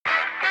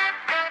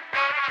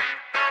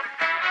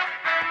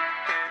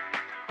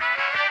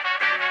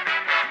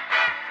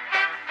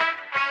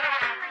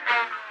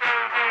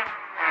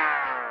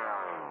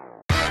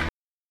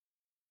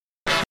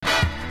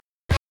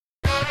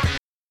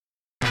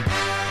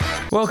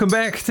Welcome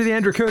back to the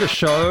Andrew Curtis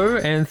Show,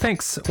 and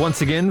thanks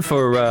once again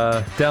for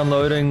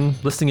downloading,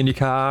 listening in your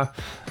car,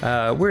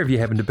 wherever you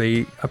happen to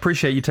be.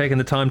 Appreciate you taking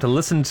the time to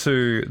listen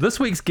to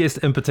this week's guest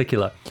in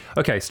particular.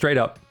 Okay, straight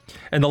up.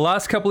 In the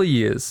last couple of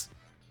years,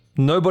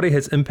 nobody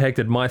has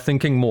impacted my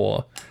thinking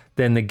more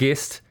than the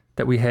guest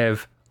that we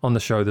have on the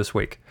show this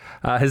week.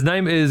 His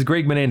name is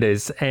Greg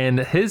Menendez, and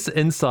his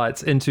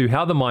insights into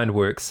how the mind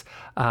works,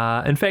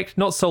 in fact,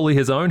 not solely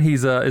his own.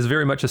 He's is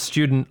very much a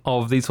student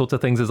of these sorts of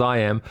things as I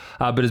am,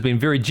 but has been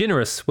very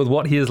generous with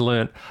what he has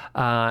learned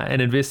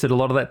and invested a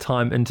lot of that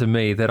time into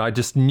me that I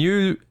just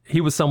knew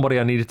he was somebody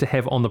I needed to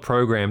have on the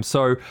program.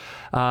 So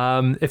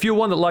if you're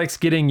one that likes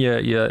getting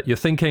your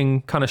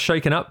thinking kind of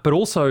shaken up, but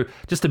also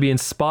just to be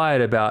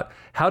inspired about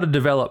how to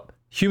develop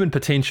human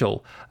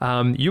potential,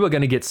 you are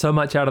going to get so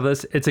much out of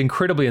this. It's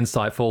incredibly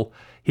insightful.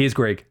 Here's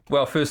Greg.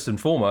 Well, first and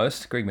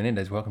foremost, Greg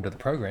Menendez, welcome to the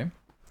program.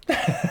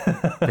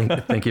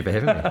 Thank you for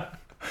having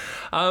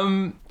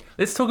me.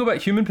 Let's talk about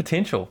human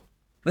potential.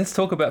 Let's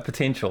talk about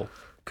potential.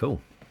 Cool.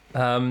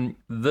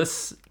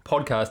 This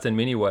podcast, in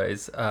many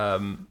ways,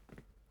 I'm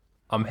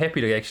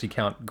happy to actually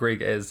count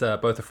Greg as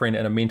both a friend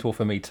and a mentor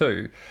for me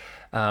too.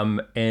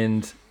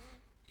 And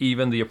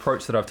even the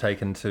approach that I've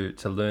taken to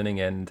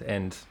learning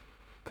and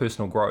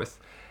personal growth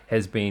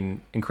has been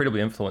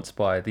incredibly influenced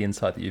by the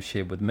insight that you've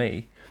shared with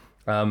me,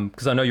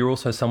 because I know you're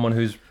also someone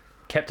who's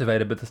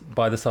captivated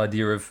by this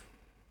idea of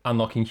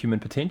unlocking human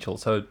potential.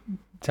 So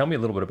tell me a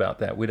little bit about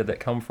that. Where did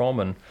that come from?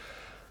 And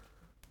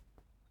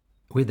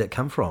where'd that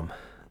come from?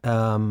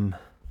 That's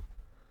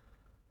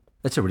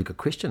a really good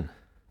question.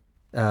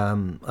 I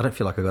don't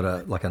feel like I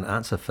got an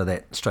answer for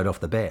that straight off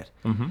the bat.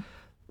 Mm-hmm.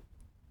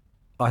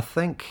 I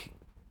think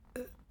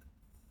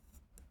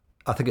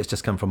it's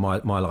just come from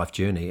my life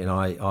journey, and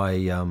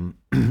I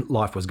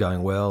life was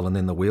going well, and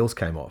then the wheels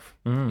came off,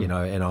 and in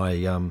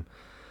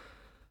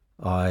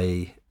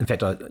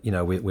fact,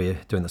 we're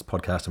doing this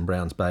podcast in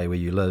Browns Bay where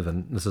you live,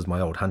 and this is my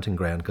old hunting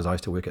ground because I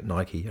used to work at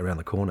Nike around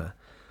the corner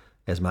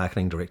as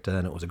marketing director,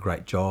 and it was a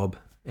great job.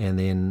 And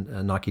then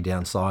Nike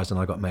downsized, and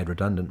I got made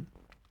redundant.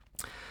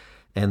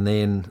 And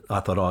then I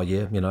thought, I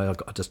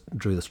just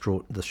drew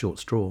the short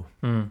straw.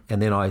 And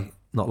then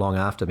not long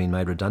after being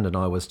made redundant,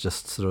 I was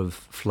just sort of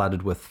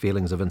flooded with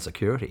feelings of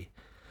insecurity,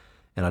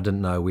 and I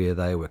didn't know where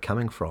they were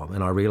coming from.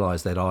 And I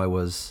realised that I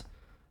was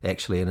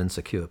actually an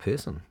insecure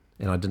person,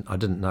 and I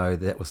didn't know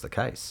that was the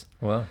case.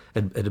 Wow!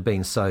 It had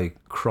been so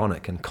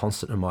chronic and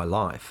constant in my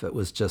life. It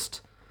was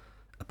just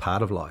a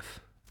part of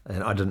life,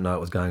 and I didn't know it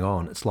was going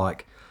on. It's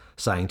like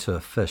saying to a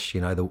fish,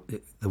 the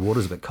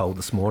water's a bit cold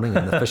this morning,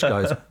 and the fish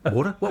goes,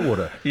 "Water? What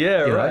water?"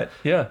 Yeah, right.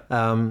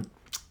 Yeah.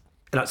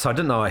 And so I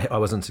didn't know I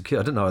was insecure.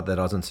 I didn't know that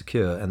I was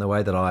insecure. And the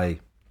way that I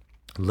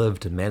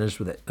lived and managed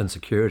with that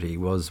insecurity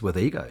was with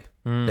ego.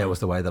 That was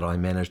the way that I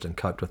managed and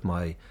coped with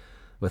my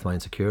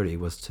insecurity,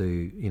 was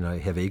to,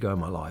 have ego in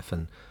my life.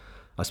 And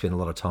I spent a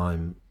lot of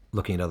time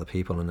looking at other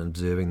people and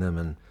observing them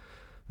and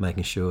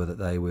making sure that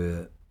they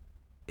were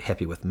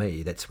happy with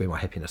me. That's where my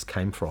happiness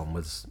came from,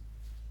 was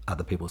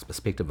other people's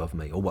perspective of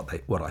me, or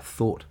what I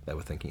thought they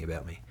were thinking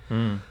about me.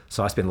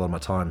 So I spent a lot of my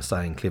time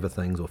saying clever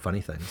things or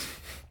funny things.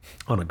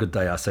 On a good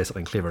day, I say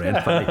something clever and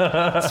funny,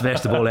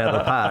 smash the ball out of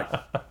the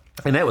park,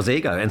 and that was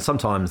ego. And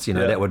sometimes,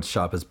 that would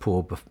show up as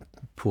poor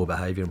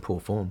behaviour and poor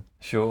form.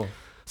 Sure.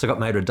 So I got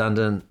made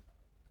redundant,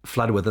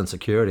 flooded with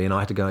insecurity, and I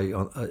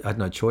had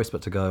no choice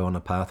but to go on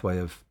a pathway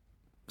of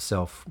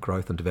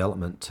self-growth and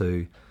development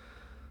to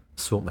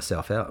sort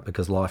myself out,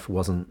 because life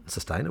wasn't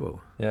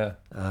sustainable. Yeah.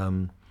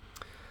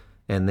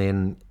 And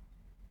then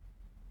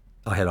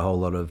I had a whole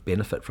lot of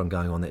benefit from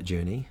going on that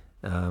journey.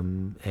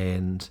 And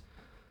then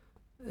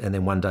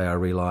one day I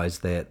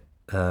realised that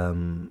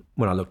when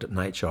I looked at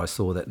nature, I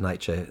saw that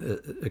nature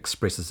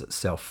expresses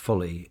itself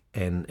fully,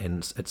 and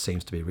it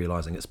seems to be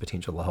realising its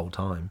potential the whole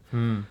time.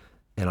 And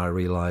I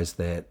realised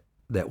that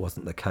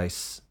wasn't the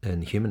case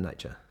in human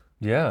nature.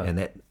 Yeah. And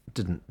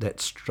that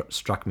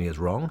struck me as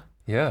wrong.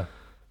 Yeah.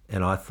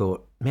 And I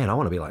thought, man, I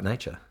want to be like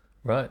nature.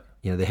 Right.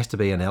 There has to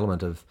be an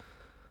element of,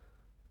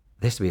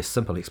 there has to be a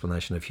simple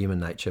explanation of human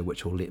nature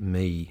which will let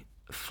me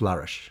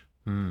flourish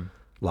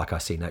like I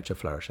see nature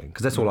flourishing.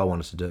 Because that's all I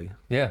wanted to do.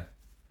 Yeah.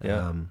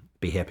 Yeah.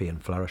 Be happy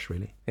and flourish,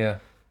 really. Yeah.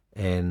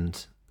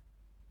 And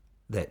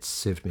that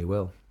served me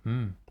well,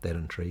 that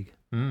intrigue.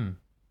 There's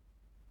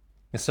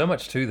so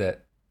much to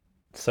that.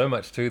 So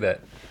much to that.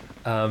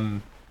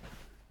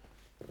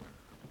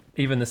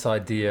 Even this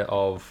idea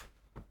of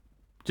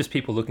just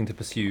people looking to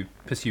pursue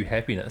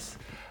happiness,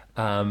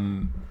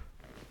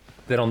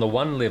 that on the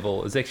one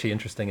level is actually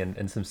interesting,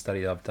 in some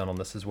study I've done on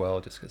this as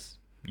well, just because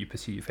you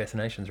pursue your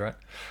fascinations, right?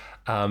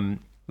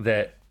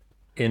 That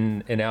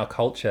in our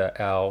culture,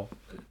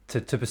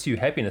 to pursue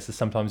happiness has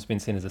sometimes been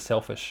seen as a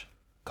selfish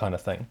kind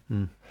of thing.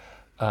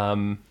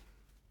 But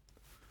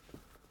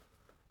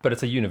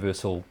it's a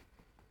universal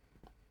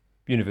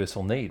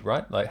need,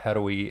 right? Like, how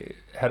do we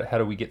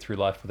get through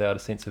life without a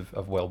sense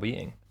of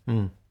well-being?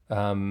 Have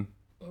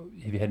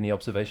you had any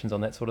observations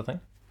on that sort of thing?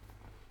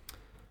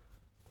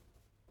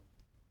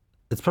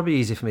 It's probably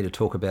easier for me to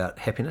talk about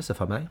happiness,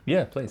 if I may.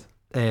 Yeah, please.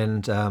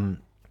 And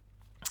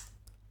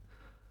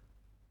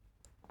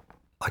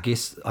I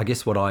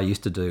guess what I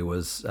used to do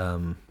was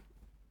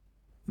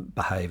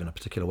behave in a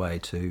particular way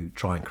to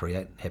try and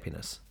create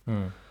happiness,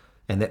 and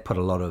that put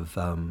a lot of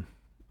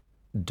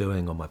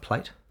doing on my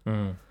plate,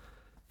 and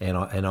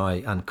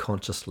I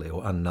unconsciously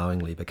or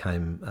unknowingly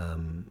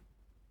became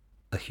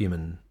a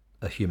human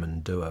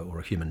doer or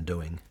a human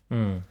doing,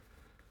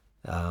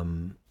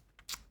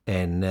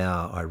 and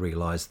now I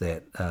realise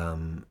that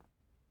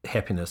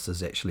happiness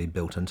is actually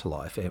built into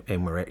life,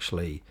 and we're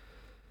actually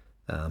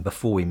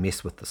before we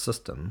mess with the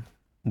system,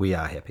 we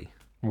are happy.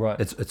 Right.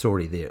 It's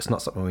already there. It's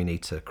not something we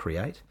need to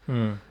create.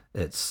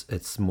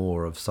 It's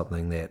more of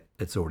something that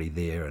it's already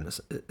there, and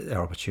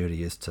our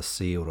opportunity is to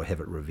see it or have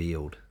it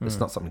revealed. It's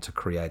not something to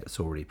create. It's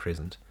already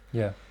present.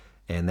 Yeah.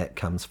 And that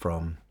comes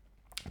from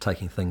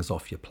taking things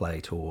off your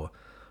plate or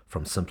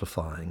from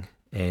simplifying.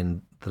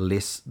 And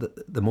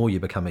the more you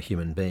become a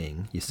human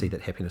being, you see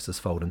that happiness is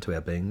folded into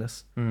our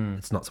beingness.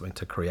 It's not something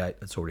to create.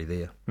 It's already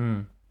there.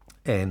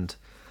 And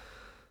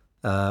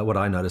what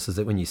I notice is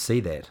that when you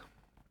see that,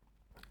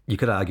 you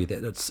could argue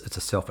that it's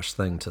a selfish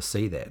thing to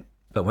see that,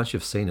 but once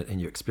you've seen it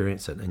and you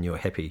experience it and you're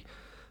happy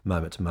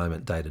moment to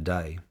moment, day to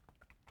day,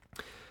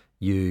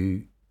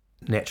 you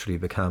naturally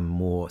become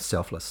more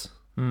selfless.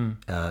 You're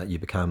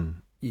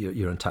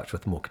in touch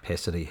with more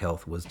capacity,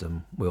 health,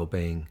 wisdom,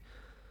 well-being,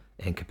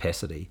 and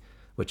capacity,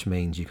 which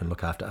means you can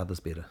look after others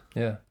better.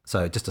 Yeah.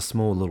 So just a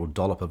small little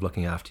dollop of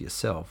looking after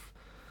yourself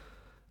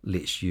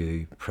lets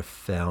you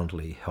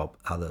profoundly help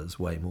others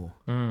way more.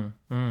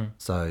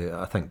 So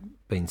I think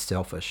being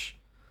selfish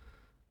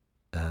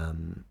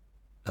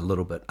a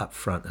little bit up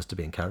front is to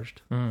be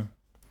encouraged. Kind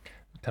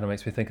of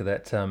makes me think of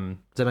that. Does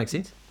that make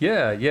sense?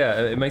 Yeah.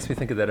 It makes me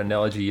think of that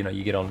analogy,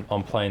 you get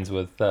on planes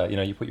with,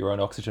 you put your own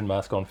oxygen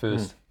mask on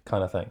first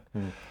kind of thing.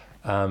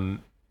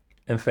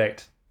 In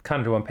fact, kind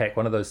of to unpack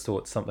one of those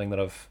thoughts, something that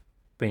I've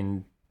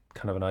been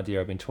kind of an idea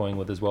I've been toying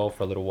with as well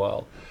for a little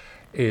while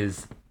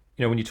is,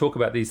 when you talk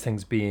about these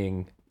things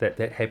being, that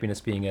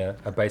happiness being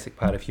a basic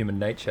part of human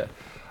nature,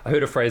 I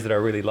heard a phrase that I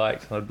really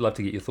liked, and I'd love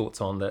to get your thoughts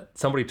on that.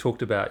 Somebody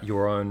talked about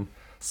your own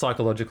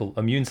psychological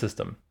immune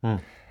system. And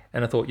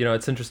I thought,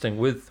 it's interesting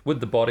with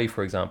the body,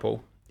 for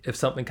example, if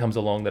something comes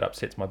along that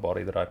upsets my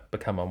body, that I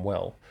become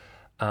unwell,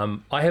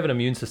 I have an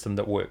immune system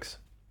that works,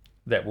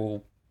 that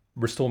will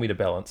restore me to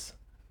balance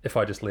if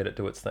I just let it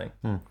do its thing.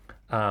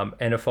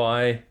 And if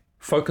I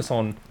focus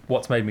on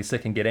what's made me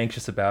sick and get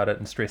anxious about it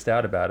and stressed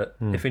out about it,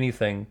 if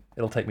anything,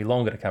 it'll take me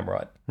longer to come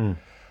right.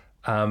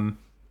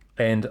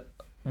 And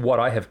what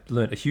I have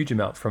learned a huge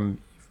amount from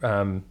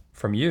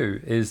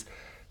you is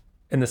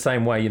in the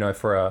same way,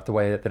 for the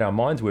way that our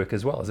minds work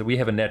as well, is that we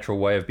have a natural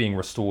way of being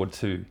restored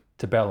to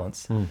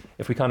balance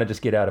if we kind of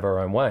just get out of our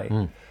own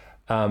way.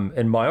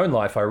 In my own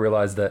life, I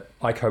realized that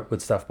I cope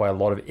with stuff by a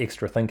lot of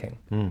extra thinking.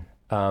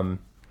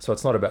 So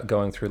it's not about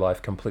going through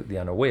life completely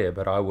unaware,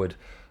 but I would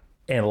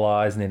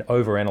analyze and then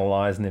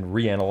overanalyze and then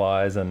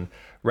reanalyze and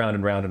round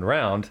and round and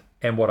round.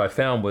 And what I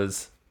found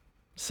was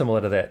similar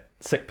to that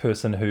sick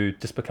person who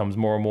just becomes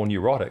more and more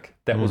neurotic.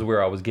 That was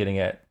where I was getting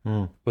at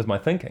with my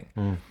thinking.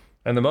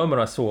 And the moment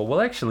I saw,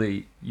 well,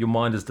 actually, your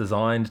mind is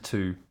designed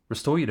to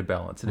restore you to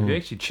balance. And if you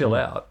actually chill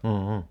out,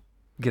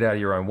 get out of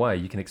your own way,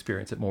 you can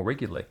experience it more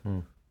regularly.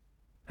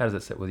 How does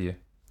that sit with you?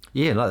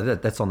 Yeah, no,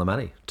 that's on the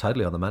money,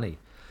 totally on the money.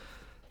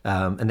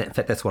 And in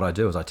fact, that's what I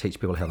do, is I teach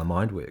people how the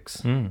mind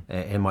works.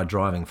 And my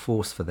driving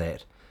force for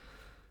that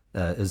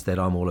is that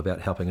I'm all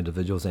about helping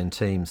individuals and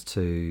teams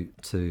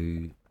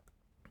to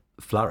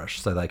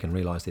flourish so they can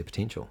realise their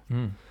potential.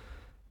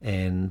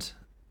 And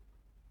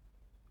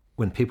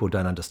when people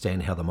don't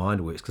understand how the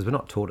mind works, because we're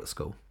not taught at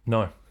school.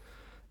 No.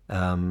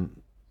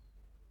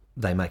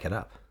 They make it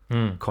up,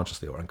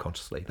 consciously or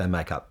unconsciously. They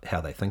make up how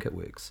they think it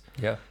works.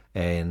 Yeah.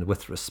 And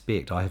with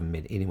respect, I haven't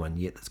met anyone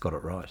yet that's got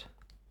it right.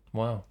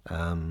 Wow.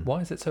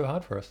 Why is it so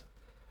hard for us?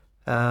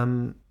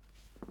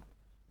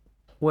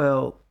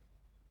 Well,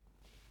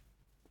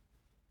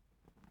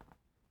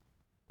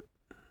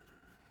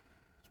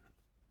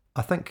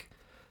 I think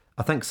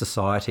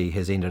society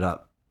has ended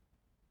up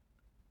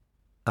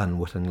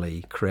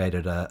unwittingly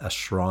created a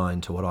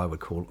shrine to what I would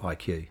call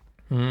IQ.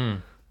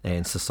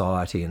 And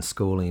society and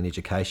schooling and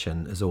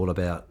education is all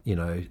about,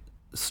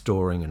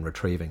 storing and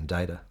retrieving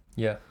data.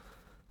 Yeah.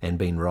 And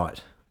being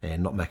right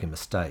and not making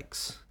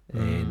mistakes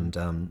and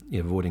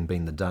avoiding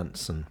being the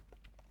dunce and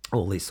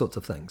all these sorts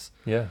of things.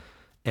 Yeah.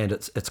 And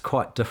it's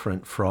quite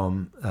different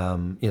from,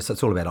 so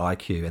it's all about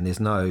IQ, and there's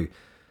no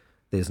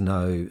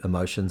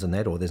emotions in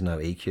that, or there's no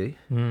EQ.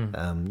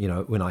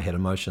 When I had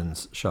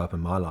emotions show up in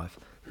my life,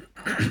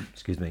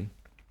 excuse me,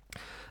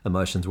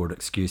 emotions were an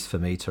excuse for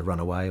me to run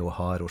away or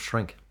hide or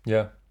shrink.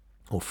 Yeah.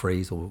 Or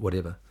freeze or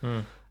whatever.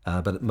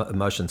 But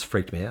emotions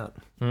freaked me out.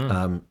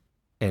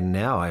 And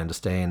now I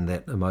understand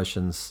that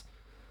emotions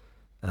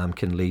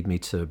can lead me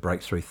to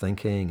breakthrough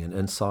thinking and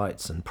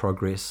insights and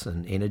progress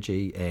and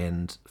energy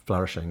and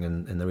flourishing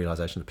and the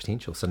realization of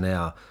potential. So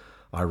now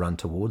I run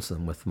towards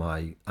them with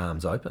my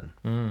arms open.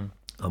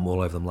 I'm all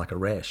over them like a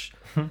rash.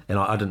 And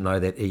I didn't know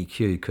that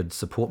EQ could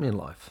support me in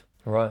life.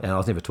 Right. And I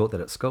was never taught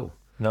that at school.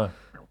 No.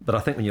 But I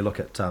think when you look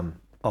at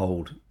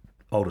old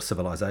older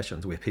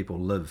civilizations where people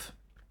live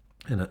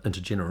in an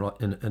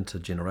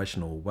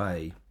intergenerational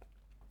way,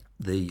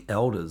 the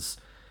elders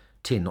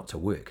tend not to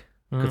work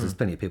because there's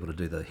plenty of people to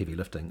do the heavy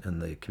lifting in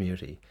the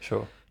community.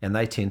 Sure. And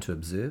they tend to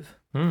observe.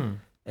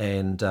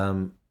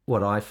 And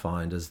what I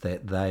find is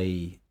that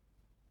they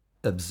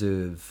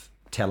observe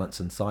talents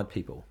inside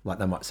people. Like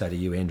they might say to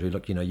you, Andrew,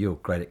 look, you're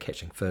great at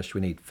catching fish.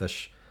 We need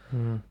fish.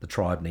 The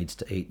tribe needs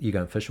to eat. You go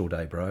and fish all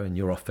day, bro, and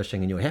you're off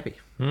fishing and you're happy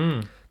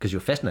because you're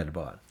fascinated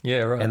by it. Yeah,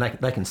 right. And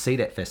they can see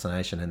that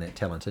fascination and that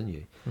talent in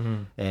you.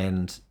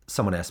 And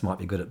someone else might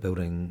be good at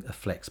building a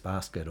flax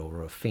basket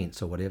or a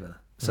fence or whatever.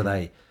 So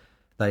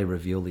they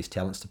reveal these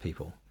talents to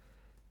people.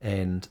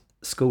 And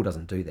school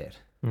doesn't do that.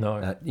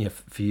 No.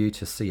 For you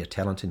to see a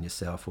talent in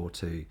yourself or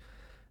to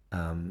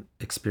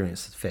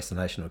experience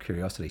fascination or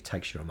curiosity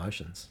takes your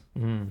emotions.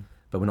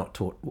 But we're not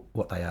taught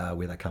what they are,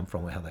 where they come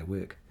from, or how they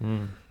work.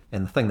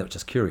 And the thing that was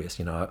just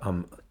curious,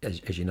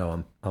 as you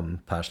know,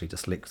 I'm partially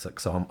dyslexic,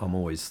 so I'm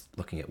always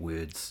looking at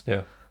words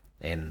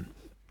and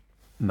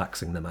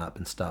muxing them up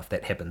and stuff.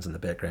 That happens in the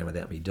background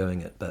without me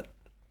doing it. But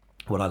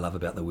what I love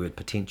about the word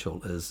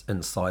potential is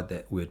inside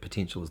that word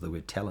potential is the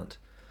word talent,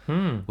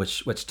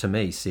 which to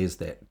me says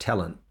that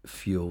talent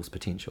fuels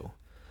potential.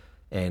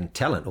 And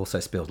talent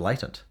also spells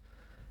latent.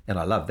 And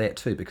I love that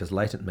too, because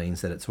latent means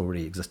that it's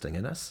already existing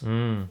in us.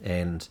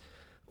 And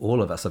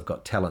all of us have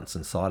got talents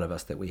inside of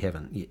us that we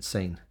haven't yet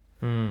seen.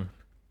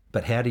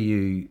 But how do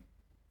you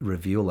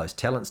reveal those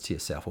talents to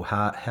yourself, or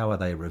how are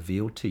they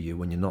revealed to you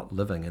when you're not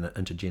living in an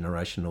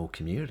intergenerational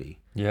community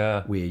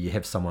where you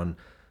have someone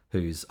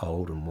who's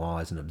old and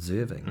wise and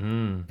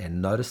observing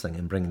and noticing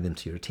and bringing them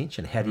to your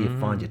attention? How do you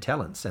find your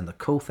talents? And the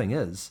cool thing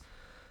is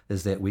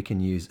that we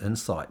can use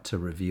insight to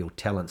reveal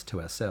talents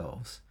to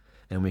ourselves,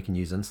 and we can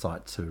use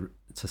insight to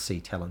see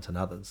talent in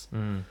others.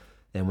 And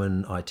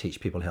when I teach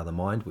people how the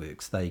mind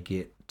works, they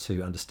get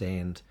to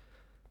understand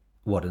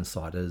what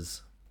insight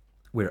is,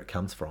 where it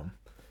comes from.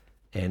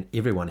 And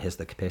everyone has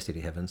the capacity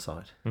to have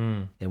insight.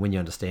 And when you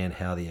understand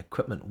how the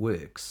equipment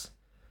works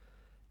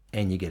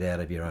and you get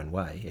out of your own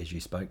way, as you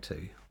spoke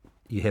to,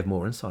 you have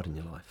more insight in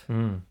your life.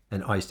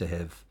 And I used to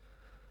have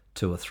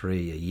 2 or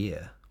 3 a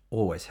year,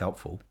 always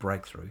helpful,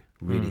 breakthrough,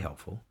 really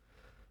helpful.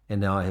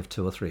 And now I have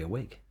 2 or 3 a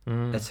week.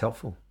 That's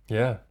helpful.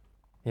 Yeah.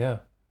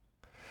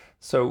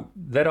 So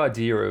that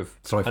idea of...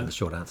 Sorry for the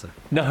short answer.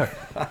 No,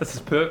 this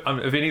is perfect.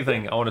 If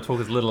anything, I want to talk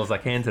as little as I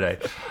can today.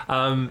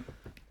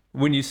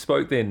 When you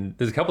spoke then,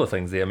 there's a couple of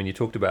things there. I mean, you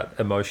talked about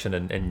emotion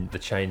and the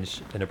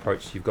change in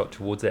approach you've got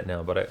towards that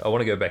now, but I want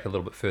to go back a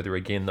little bit further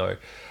again though.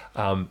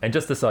 And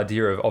just this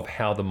idea of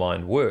how the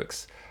mind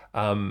works.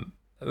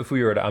 If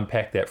we were to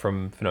unpack that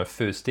from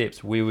first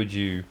steps, where would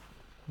you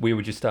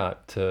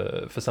start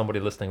for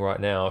somebody listening right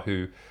now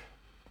who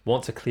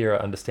wants a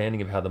clearer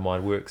understanding of how the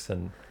mind works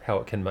and how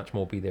it can much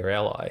more be their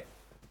ally?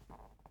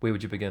 Where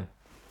would you begin?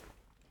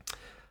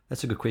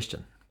 That's a good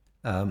question.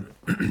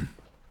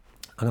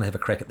 I'm going to have a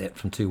crack at that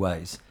from 2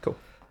 ways. Cool.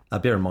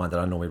 Bear in mind that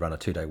I normally run a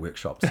 2-day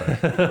workshop. So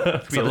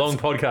it'll be a long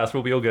podcast.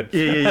 We'll be all good.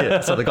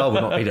 Yeah. So the goal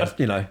would not be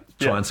to,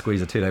 try and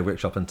squeeze a 2-day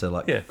workshop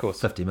into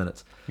 50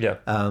 minutes. Yeah.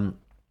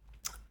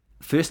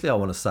 Firstly, I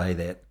want to say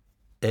that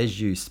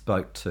as you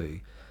spoke to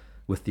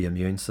with the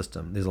immune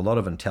system, there's a lot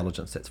of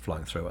intelligence that's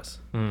flowing through us.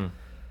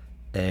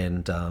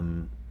 And,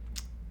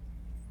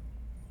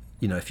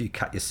 if you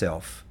cut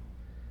yourself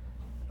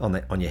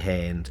on your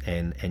hand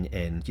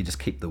and you just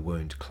keep the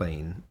wound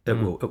clean, it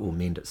will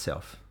mend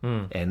itself.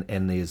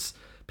 And there's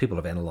people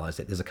have analysed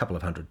that there's a couple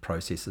of 100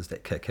 processes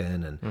that kick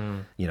in,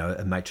 and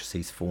a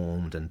matrices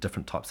formed and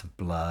different types of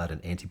blood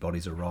and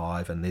antibodies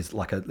arrive, and there's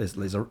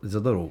a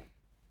little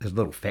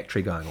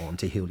factory going on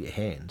to heal your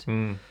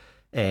hand.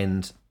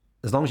 And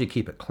as long as you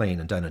keep it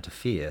clean and don't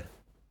interfere,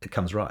 it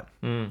comes right.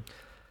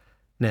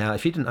 Now,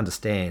 if you didn't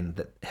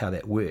understand how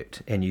that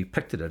worked and you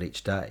picked at it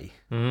each day,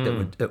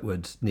 it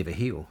would never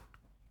heal.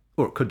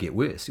 Or it could get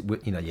worse.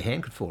 Your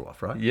hand could fall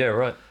off, right? Yeah,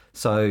 right.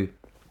 So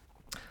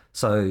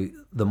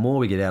the more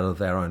we get out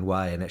of our own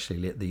way and actually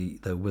let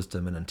the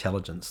wisdom and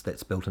intelligence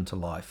that's built into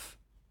life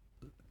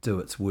do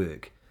its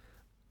work,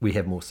 we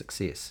have more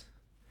success.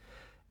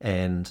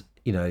 And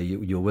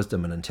your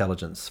wisdom and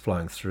intelligence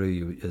flowing through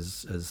you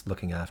is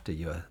looking after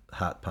your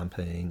heart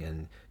pumping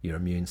and your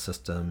immune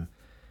system.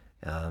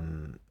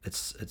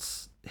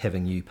 It's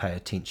having you pay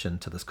attention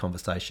to this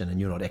conversation and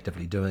you're not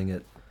actively doing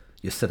it.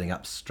 You're sitting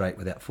up straight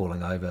without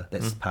falling over.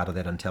 That's part of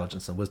that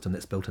intelligence and wisdom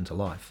that's built into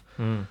life.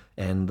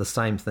 And the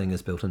same thing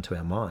is built into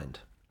our mind.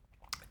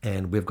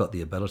 And we've got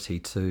the ability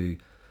to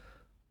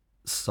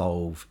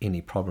solve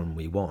any problem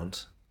we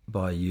want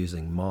by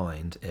using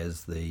mind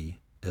as the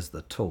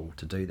tool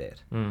to do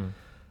that.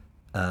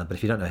 But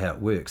if you don't know how it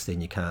works,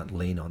 then you can't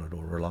lean on it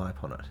or rely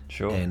upon it.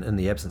 Sure. And in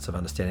the absence of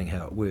understanding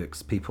how it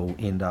works, people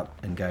end up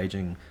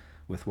engaging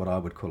with what I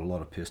would call a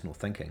lot of personal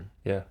thinking.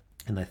 Yeah.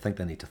 And they think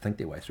they need to think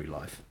their way through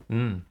life.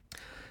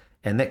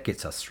 And that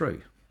gets us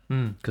through,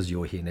 because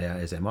you're here now,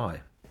 as am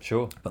I.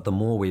 Sure. But the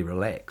more we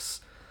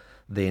relax,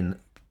 then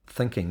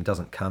thinking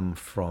doesn't come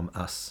from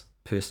us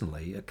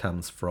personally. It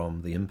comes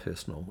from the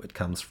impersonal. It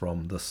comes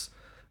from this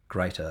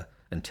greater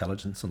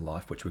intelligence in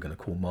life, which we're going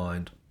to call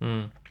mind,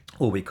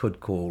 or we could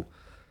call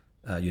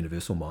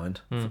universal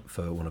mind,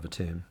 for want of a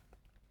term.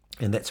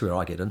 And that's where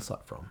I get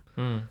insight from.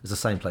 It's the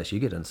same place you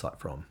get insight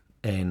from.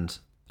 And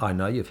I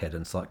know you've had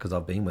insight because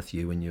I've been with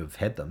you when you've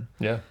had them.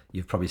 Yeah.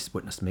 You've probably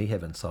witnessed me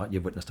have insight.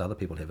 You've witnessed other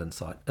people have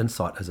insight.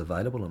 Insight is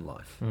available in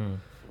life.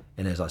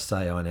 And as I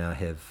say, I now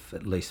have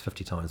at least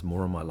 50 times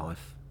more in my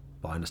life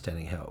by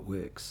understanding how it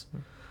works.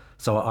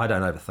 So I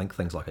don't overthink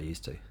things like I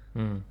used to.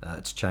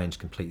 It's changed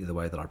completely the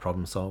way that I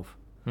problem solve.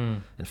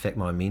 In fact,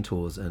 my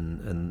mentors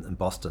in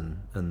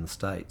Boston, in the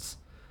States,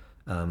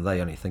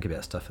 they only think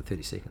about stuff for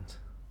 30 seconds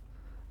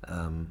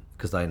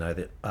because they know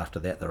that after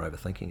that they're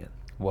overthinking it.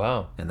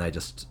 Wow. And they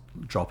just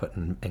drop it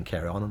and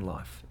carry on in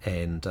life.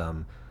 And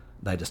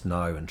they just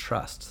know and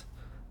trust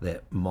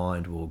that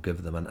mind will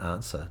give them an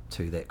answer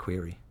to that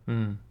query,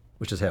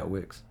 which is how it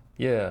works.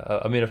 Yeah.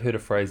 I mean, I've heard a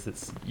phrase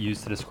that's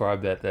used to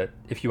describe that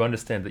if you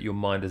understand that your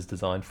mind is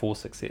designed for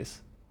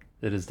success,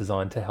 it is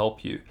designed to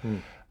help you,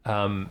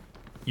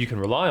 you can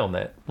rely on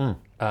that,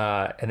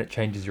 and it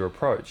changes your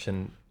approach.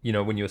 And, you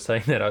know, when you were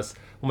saying that, I was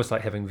almost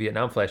like having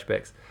Vietnam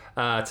flashbacks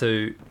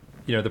to,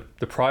 you know,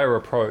 the prior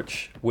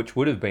approach, which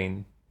would have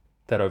been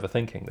that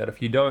overthinking, that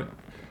if you don't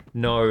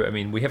know, I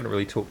mean, we haven't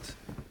really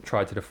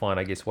tried to define,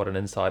 I guess, what an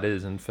insight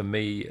is. And for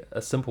me,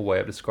 a simple way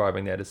of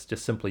describing that is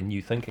just simply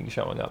new thinking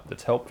showing up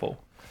that's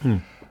helpful.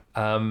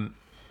 And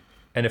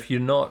if you're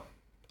not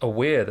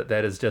aware that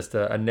that is just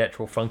a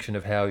natural function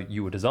of how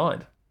you were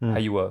designed, how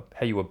you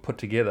were put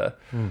together,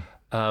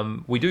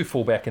 we do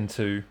fall back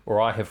into, or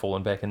I have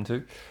fallen back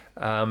into,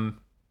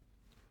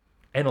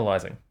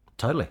 analyzing.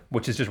 Totally.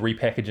 Which is just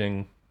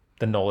repackaging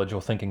the knowledge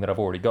or thinking that I've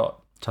already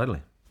got.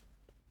 Totally.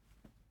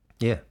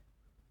 Yeah.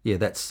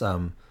 That's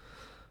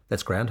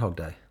Groundhog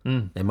Day,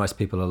 and most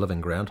people are living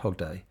Groundhog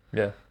Day.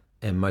 Yeah.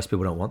 And most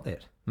people don't want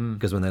that,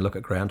 because when they look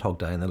at Groundhog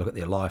Day and they look at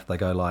their life, they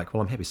go like,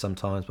 "Well, I'm happy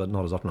sometimes, but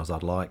not as often as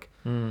I'd like.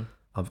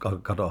 I've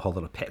got a whole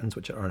lot of patterns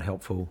which are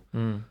unhelpful.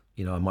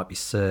 You know, I might be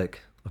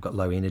sick. I've got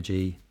low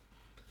energy.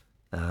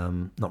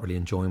 Not really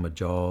enjoying my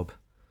job.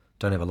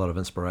 Don't have a lot of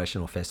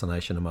inspiration or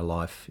fascination in my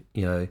life.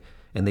 You know,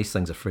 and these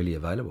things are freely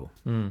available.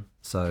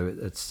 So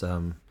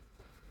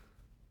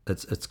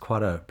it's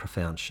quite a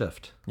profound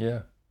shift.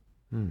 Yeah.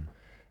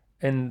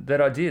 And that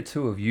idea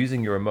too of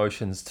using your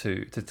emotions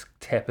to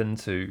tap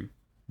into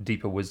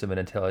deeper wisdom and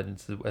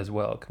intelligence as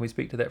well. Can we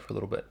speak to that for a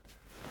little bit?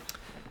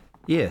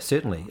 Yeah,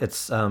 certainly.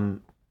 It's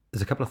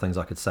there's a couple of things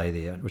I could say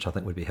there, which I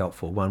think would be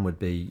helpful. One would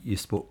be you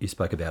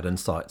spoke about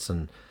insights,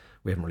 and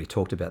we haven't really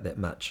talked about that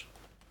much.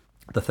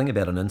 The thing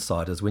about an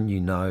insight is when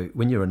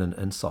you're in an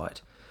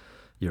insight,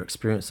 your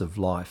experience of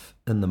life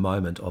in the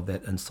moment of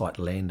that insight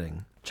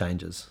landing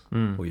changes,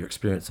 or your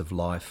experience of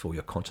life or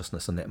your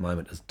consciousness in that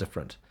moment is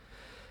different.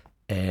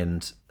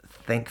 And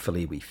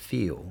thankfully we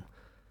feel,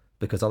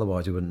 because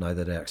otherwise we wouldn't know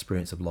that our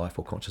experience of life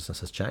or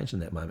consciousness has changed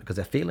in that moment, because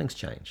our feelings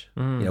change.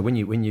 You know, when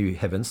you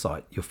have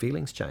insight, your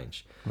feelings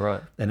change.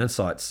 Right. And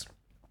insights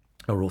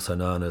are also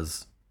known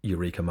as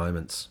eureka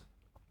moments,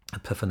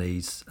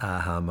 epiphanies,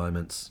 aha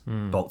moments,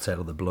 bolts out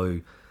of the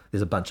blue.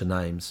 There's a bunch of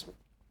names.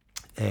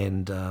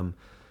 And,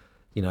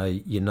 you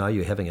know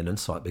you're having an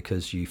insight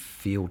because you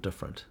feel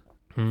different.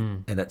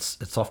 And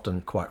it's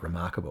often quite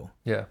remarkable.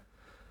 Yeah.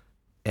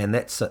 And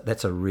that's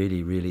a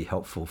really, really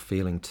helpful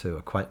feeling to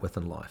acquaint with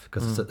in life,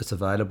 because it's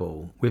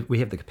available. We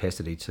have the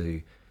capacity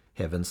to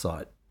have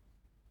insight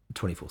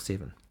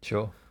 24/7.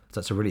 Sure. So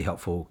it's a really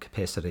helpful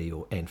capacity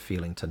and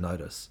feeling to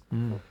notice.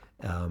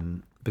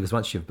 Because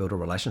once you've built a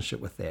relationship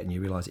with that and you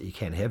realise that you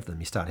can have them,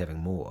 you start having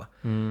more.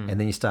 And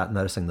then you start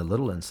noticing the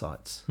little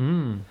insights.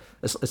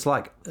 It's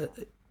like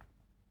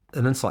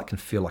an insight can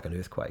feel like an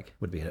earthquake,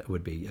 would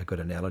be a good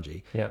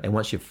analogy. Yeah. And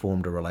once you've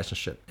formed a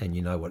relationship and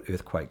you know what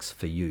earthquakes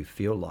for you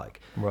feel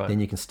like, then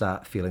you can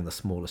start feeling the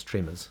smallest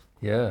tremors.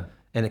 Yeah.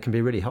 And it can be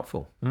really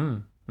helpful.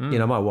 You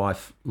know, my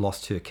wife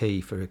lost her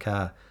key for her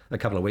car a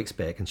couple of weeks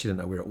back and she didn't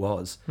know where it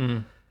was.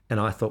 And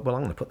I thought, well,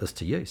 I'm going to put this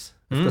to use.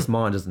 If this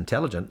mind is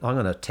intelligent, I'm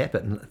going to tap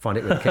it and find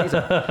out where the keys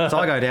are. So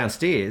I go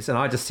downstairs and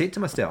I just said to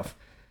myself,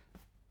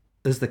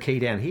 is the key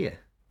down here?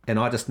 And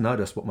I just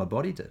noticed what my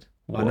body did.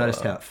 Whoa. I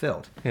noticed how it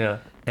felt. Yeah.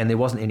 And there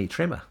wasn't any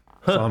tremor.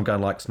 So I'm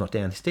going like, it's not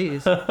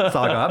downstairs. So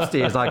I go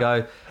upstairs. I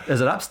go,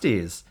 is it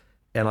upstairs?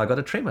 And I got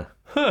a tremor.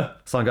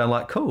 So I'm going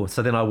like, cool.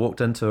 So then I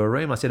walked into a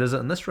room. I said, is it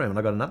in this room? And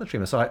I got another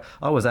tremor. So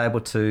I was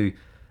able to,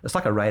 it's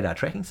like a radar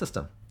tracking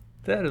system.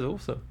 That is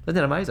awesome. Isn't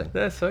that amazing?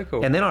 That's so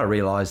cool. And then I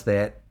realised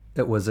that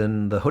it was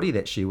in the hoodie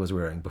that she was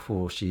wearing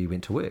before she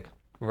went to work.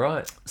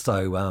 Right.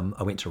 So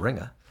I went to ring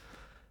her.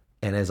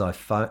 And as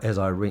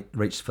I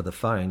reached for the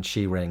phone,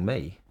 she rang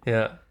me.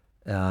 Yeah.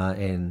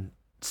 And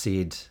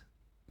said,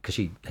 because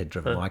she had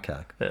driven my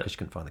car because she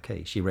couldn't find the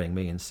key. She rang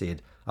me and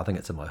said, I think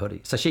it's in my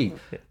hoodie. So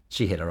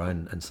she had her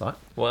own insight.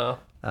 Wow.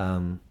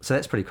 So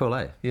that's pretty cool,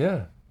 eh?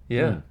 Yeah.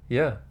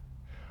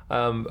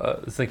 I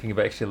was thinking of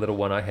actually a little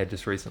one I had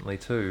just recently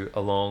too,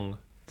 along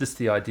just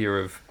the idea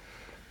of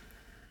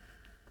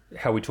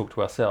how we talk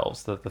to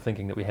ourselves, the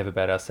thinking that we have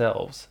about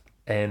ourselves,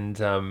 and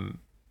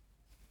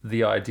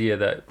the idea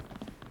that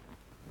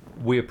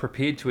we're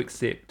prepared to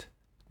accept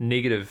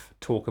negative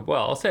talk of,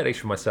 well, I'll say it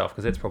actually myself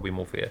because that's probably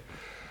more fair.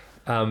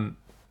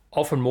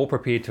 Often more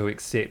prepared to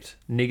accept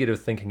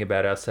negative thinking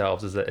about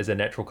ourselves as a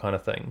natural kind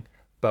of thing.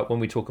 But when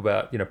we talk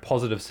about,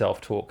 positive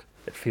self-talk,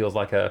 it feels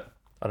like I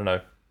don't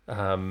know,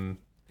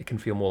 it can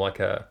feel more like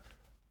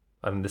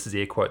this is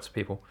air quotes,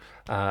 people,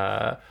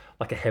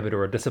 like a habit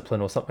or a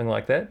discipline or something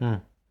like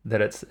that.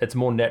 That it's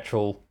more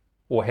natural,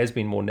 or has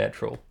been more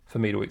natural for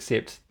me to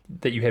accept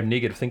that you have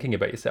negative thinking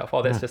about yourself.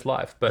 Oh, that's just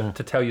life. But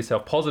to tell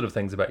yourself positive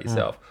things about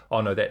yourself,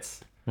 oh no,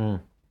 that's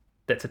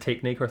a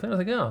technique or a thing. I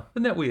was like, oh,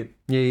 isn't that weird?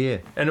 Yeah.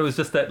 And it was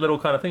just that little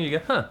kind of thing. You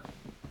go, huh,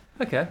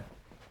 okay.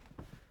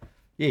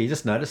 Yeah, you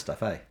just notice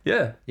stuff, eh?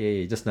 Yeah. Yeah,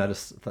 you just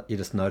notice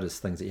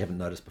things that you haven't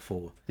noticed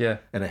before. Yeah.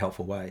 In a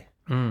helpful way.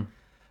 I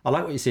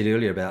like what you said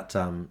earlier about,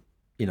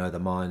 the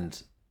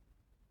mind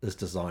is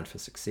designed for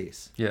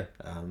success. Yeah.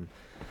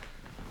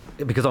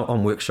 Because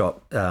on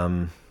workshop,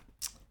 I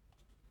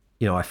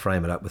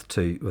frame it up with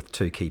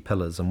two key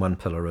pillars, and one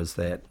pillar is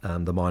that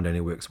the mind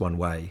only works one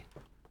way,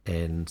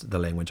 and the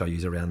language I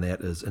use around that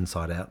is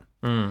inside out.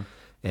 And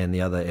the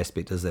other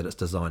aspect is that it's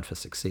designed for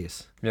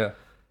success. Yeah.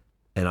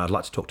 And I'd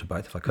like to talk to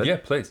both if I could. Yeah,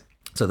 please.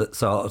 So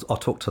I'll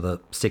talk to the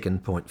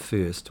second point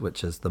first,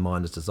 which is the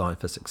mind is designed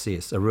for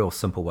success. A real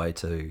simple way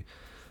to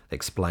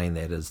explain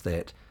that is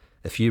that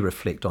if you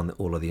reflect on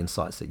all of the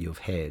insights that you've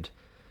had,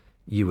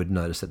 you would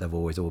notice that they've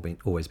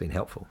always been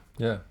helpful.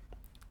 Yeah.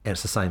 And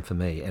it's the same for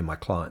me and my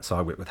clients. So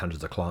I work with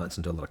hundreds of clients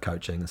and do a lot of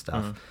coaching and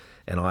stuff.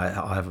 And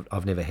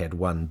I've never had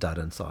one dud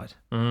insight.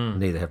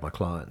 Neither have my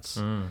clients.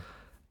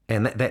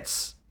 And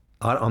that's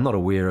I'm not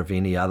aware of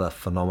any other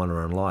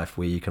phenomena in life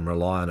where you can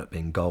rely on it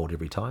being gold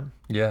every time.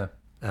 Yeah.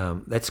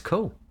 That's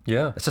cool.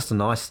 Yeah. It's just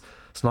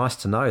it's nice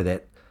to know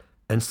that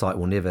insight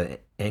will never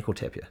ankle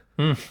tap you.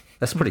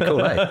 That's pretty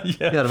cool, eh?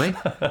 Yeah. You know what I mean?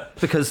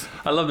 Because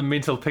I love the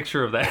mental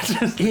picture of that.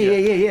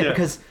 yeah.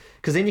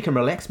 Because then you can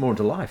relax more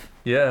into life.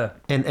 Yeah.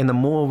 And the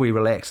more we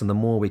relax and the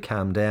more we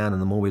calm down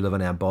and the more we live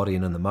in our body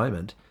and in the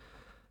moment,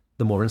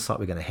 the more insight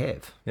we're going to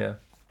have. Yeah.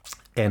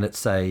 And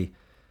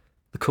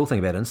the cool thing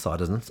about insight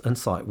is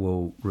insight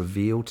will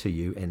reveal to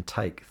you and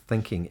take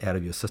thinking out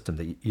of your system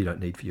that you don't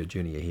need for your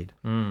journey ahead.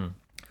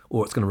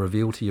 Or it's going to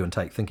reveal to you and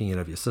take thinking out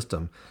of your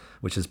system,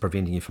 which is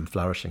preventing you from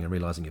flourishing and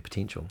realizing your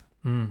potential.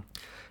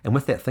 And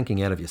with that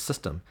thinking out of your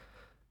system,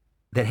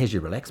 that has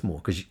you relax more,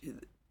 because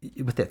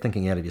with that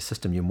thinking out of your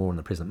system, you're more in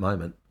the present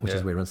moment, which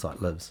is where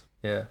insight lives.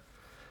 Yeah.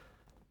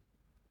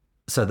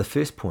 So the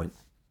first point,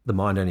 the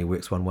mind only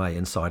works one way,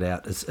 inside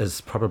out,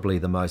 is probably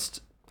the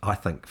most, I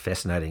think,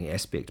 fascinating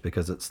aspect,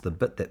 because it's the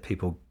bit that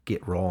people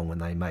get wrong when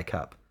they make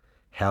up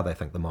how they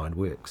think the mind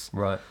works.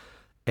 Right.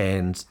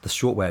 And the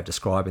short way of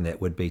describing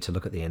that would be to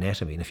look at the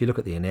anatomy. And if you look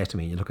at the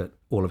anatomy and you look at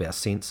all of our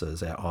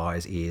senses, our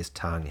eyes, ears,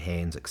 tongue,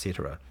 hands,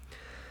 etc.,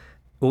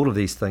 all of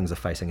these things are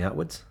facing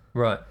outwards.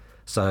 Right.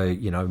 So,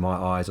 my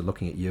eyes are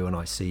looking at you and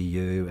I see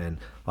you, and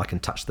I can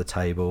touch the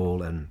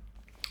table and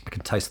I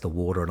can taste the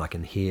water and I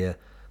can hear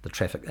the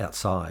traffic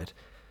outside.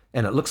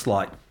 And it looks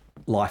like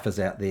life is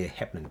out there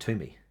happening to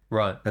me.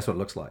 Right. That's what it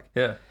looks like.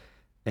 Yeah.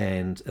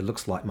 And it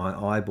looks like my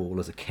eyeball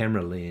is a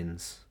camera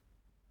lens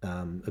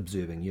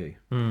observing you.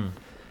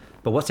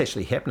 But what's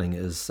actually happening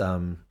is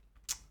the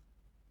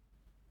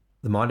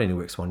mind only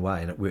works one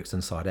way, and it works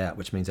inside out,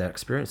 which means our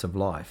experience of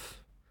life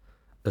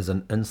is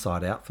an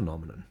inside out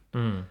phenomenon.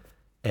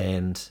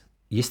 And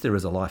yes, there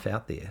is a life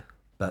out there,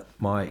 but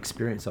my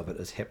experience of it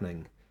is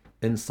happening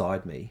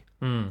inside me,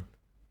 in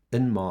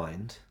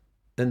mind,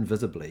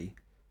 invisibly,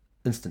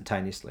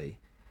 instantaneously,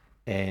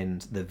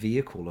 and the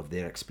vehicle of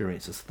their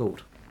experience is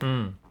thought.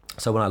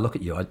 So when I look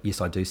at you, yes,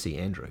 I do see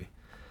Andrew,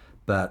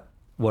 but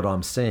what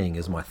I'm seeing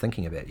is my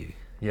thinking about you.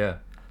 Yeah.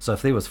 So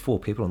if there was 4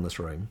 people in this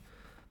room,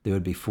 there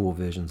would be 4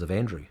 versions of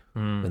Andrew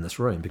in this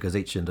room, because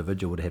each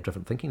individual would have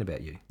different thinking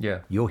about you. Yeah.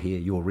 You're here,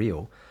 you're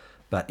real,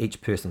 but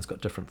each person's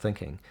got different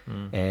thinking.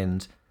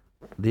 And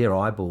their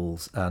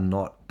eyeballs are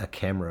not a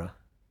camera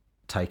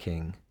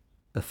taking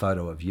a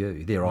photo of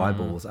you. Their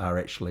eyeballs are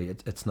actually,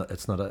 it's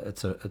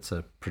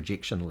a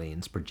projection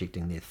lens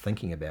projecting their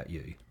thinking about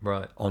you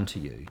onto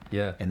you.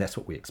 Yeah. And that's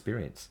what we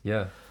experience.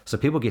 Yeah. So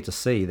people get to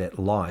see that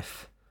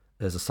life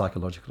is a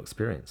psychological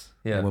experience.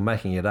 Yeah. And we're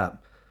making it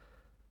up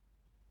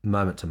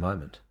moment to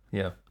moment.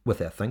 Yeah.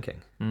 With our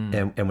thinking.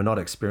 And we're not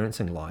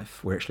experiencing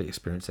life, we're actually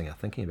experiencing our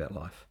thinking about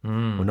life.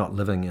 We're not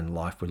living in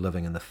life, we're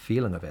living in the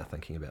feeling of our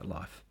thinking about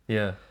life.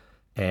 Yeah.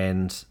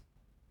 And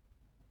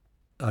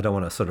I don't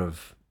want to sort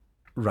of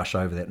rush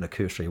over that in a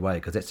cursory way,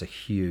 because that's a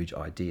huge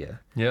idea.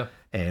 Yeah.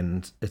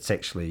 And it's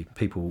actually,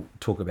 people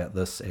talk about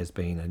this as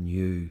being a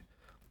new,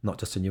 not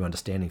just a new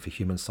understanding for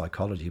human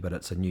psychology, but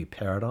it's a new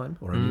paradigm,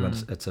 or a new,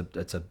 it's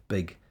a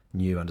big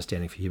new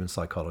understanding for human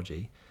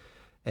psychology.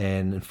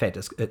 And in fact,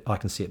 I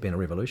can see it being a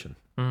revolution,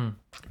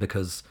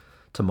 because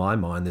to my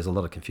mind, there's a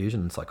lot of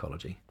confusion in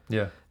psychology.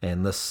 Yeah.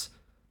 And this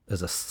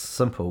is a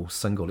simple,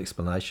 single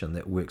explanation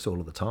that works all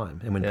of the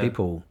time. And when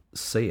people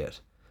see it,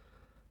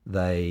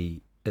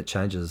 it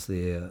changes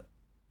their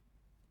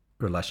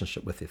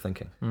relationship with their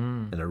thinking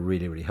in a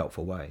really, really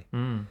helpful way.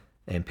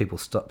 And people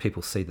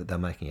see that they're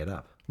making it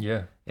up.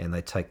 Yeah. and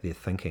they take their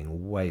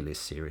thinking way less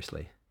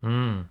seriously.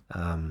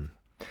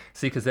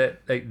 See, because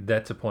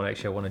that's a point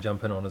actually I want to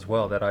jump in on as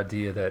well. That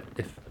idea that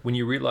when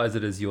you realize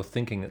it is your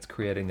thinking that's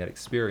creating that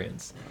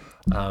experience,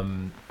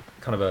 kind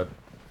of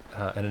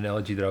an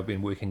analogy that I've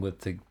been working with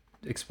to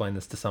explain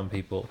this to some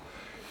people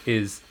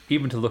is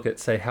even to look at,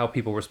 say, how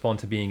people respond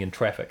to being in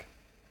traffic.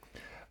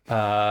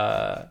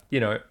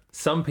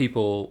 Some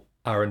people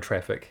are in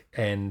traffic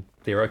and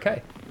they're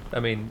okay. I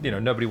mean,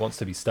 nobody wants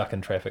to be stuck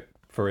in traffic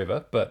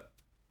forever, but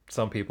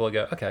some people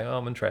go, okay,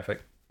 I'm in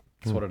traffic.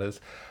 That's what it is.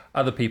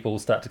 Other people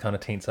start to kind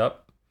of tense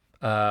up.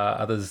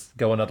 Others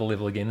go another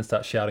level again and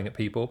start shouting at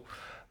people.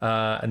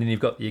 And then you've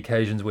got the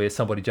occasions where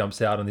somebody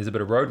jumps out and there's a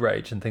bit of road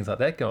rage and things like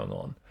that going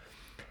on.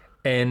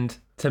 And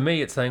to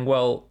me, it's saying,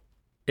 well,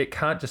 it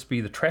can't just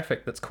be the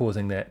traffic that's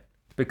causing that,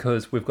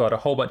 because we've got a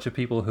whole bunch of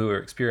people who are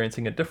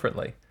experiencing it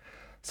differently.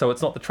 So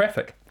it's not the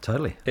traffic.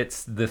 Totally.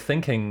 It's the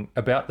thinking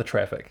about the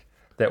traffic.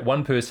 That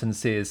one person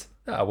says,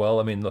 well,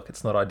 I mean, look,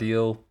 it's not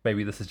ideal.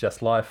 Maybe this is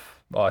just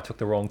life. Oh, I took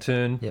the wrong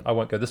turn. Yep. I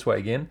won't go this way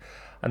again.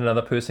 And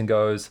another person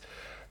goes,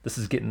 this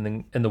is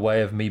getting in the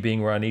way of me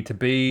being where I need to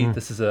be.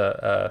 This is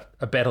a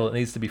battle that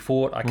needs to be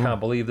fought. I can't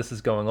believe this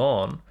is going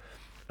on.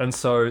 And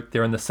so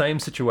they're in the same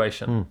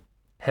situation,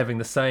 having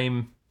the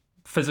same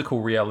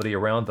physical reality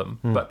around them,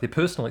 but their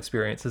personal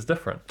experience is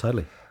different.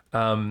 Totally.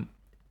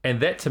 And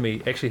that to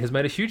me actually has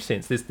made a huge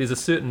sense. There's a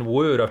certain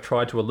word I've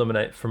tried to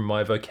eliminate from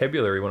my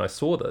vocabulary when I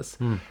saw this,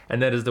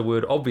 and that is the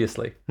word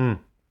obviously.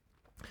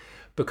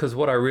 Because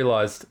what I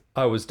realized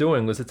I was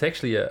doing was it's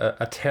actually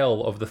a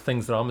tell of the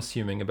things that I'm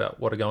assuming about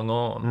what are going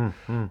on.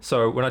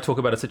 So when I talk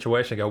about a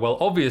situation, I go, well,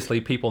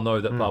 obviously people know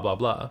that blah, blah,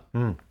 blah.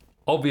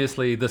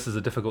 Obviously this is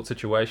a difficult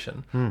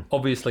situation.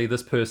 Obviously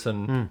this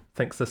person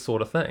thinks this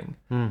sort of thing.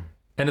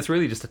 And it's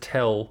really just a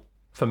tell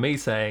for me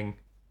saying,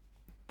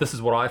 this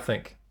is what I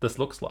think this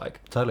looks like.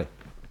 Totally.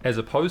 As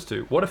opposed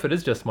to, what if it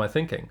is just my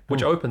thinking,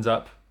 which opens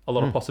up a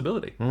lot of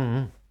possibility.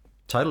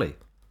 Totally.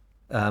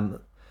 Can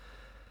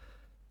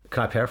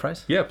I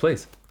paraphrase? Yeah,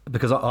 please.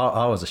 Because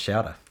I was a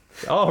shouter.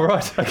 Oh,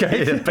 right.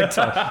 Okay. Yeah, big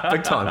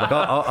time. Like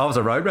I was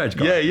a road rage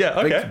guy. Yeah,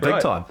 okay. Big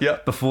right. time. Yeah.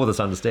 Before this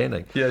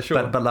understanding. Yeah,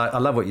 sure. But like, I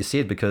love what you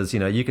said, because,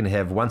 you can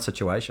have one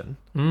situation,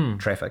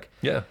 traffic,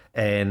 Yeah.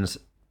 and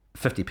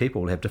 50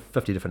 people will have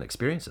 50 different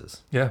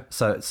experiences. Yeah.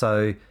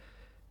 So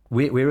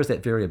where is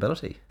that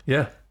variability?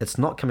 Yeah. It's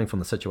not coming from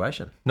the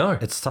situation. No.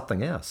 It's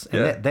something else.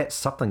 And that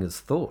something is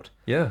thought.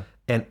 Yeah.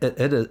 And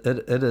it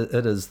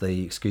is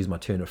the, excuse my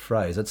turn of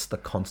phrase, it's the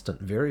constant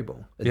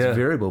variable. It's Yeah.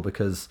 variable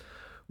because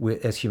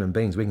as human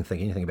beings, we can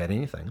think anything about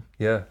anything.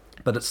 Yeah.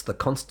 But it's the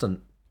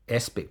constant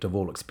aspect of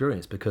all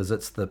experience, because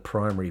it's the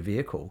primary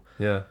vehicle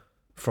Yeah.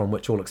 from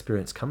which all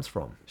experience comes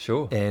from.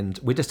 Sure. And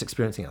we're just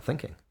experiencing our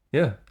thinking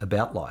Yeah.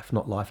 about life,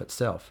 not life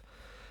itself.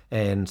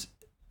 And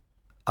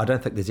I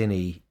don't think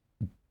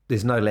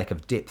there's no lack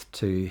of depth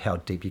to how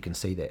deep you can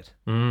see that.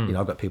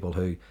 I've got people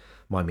who,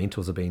 my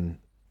mentors have been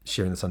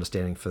sharing this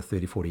understanding for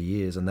 30, 40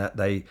 years, and that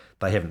they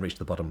haven't reached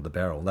the bottom of the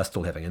barrel. They're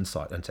still having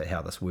insight into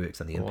how this works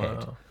and the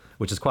impact,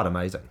 which is quite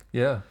amazing.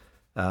 Yeah.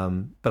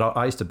 But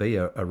I used to be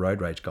a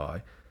road rage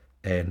guy,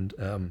 and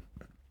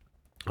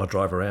I'd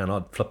drive around,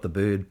 I'd flip the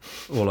bird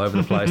all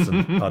over the place,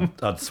 and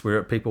I'd swear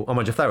at people. I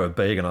mean, if they were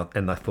big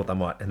and they thought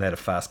and they had a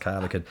fast car,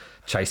 they could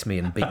chase me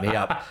and beat me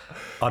up,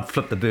 I'd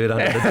flip the bird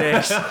under the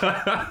dash,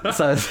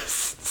 so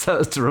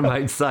as to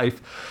remain safe.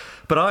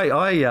 But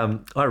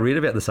I read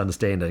about this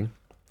understanding,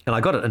 and I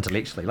got it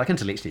intellectually. Like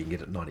intellectually, you can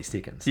get it in 90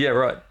 seconds. Yeah,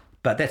 right.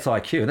 But that's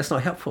IQ, and that's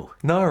not helpful.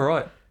 No,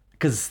 right.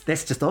 Because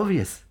that's just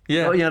obvious.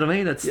 Yeah. You know what I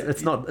mean?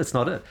 It's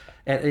not it.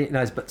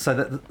 And but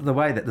so the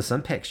way that this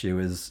impacts you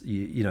is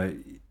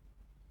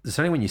it's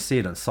only when you see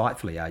it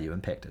insightfully are you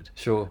impacted.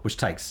 Sure. Which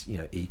takes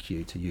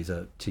EQ to use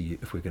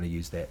if we're going to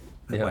use that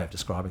Yeah. way of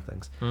describing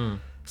things.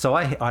 So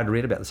I'd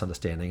read about this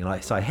understanding, and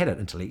I had it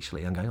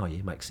intellectually. I'm going, oh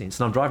yeah, makes sense.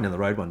 And I'm driving down the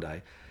road one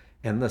day,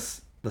 and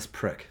this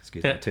prick,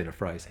 excuse me, turn of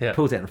phrase,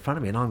 pulls out in front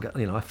of me, and I'm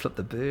going, I flipped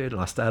the bird, and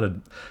I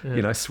started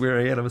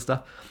swearing at him and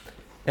stuff.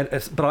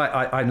 But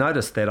I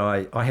noticed that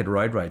I had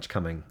road rage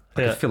coming.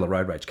 I could feel the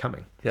road rage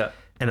coming. Yeah.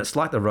 And it's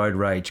like the road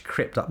rage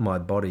crept up my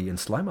body in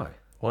slow-mo.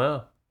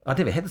 Wow. I'd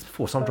never had this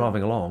before, so I'm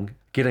driving along,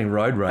 getting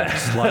road rage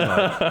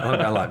slow-mo. And I'm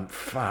going like,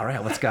 far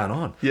out, what's going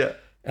on? Yeah.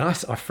 And I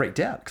freaked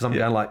out, because I'm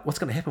going like, what's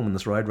going to happen when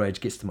this road rage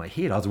gets to my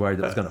head? I was worried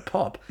that it was going to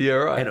pop. Yeah,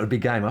 right. And it would be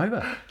game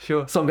over.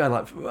 Sure. So I'm going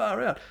like,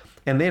 far out.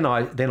 And then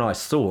I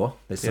saw,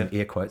 there's some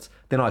air quotes,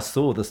 then I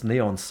saw this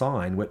neon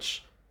sign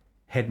which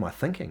had my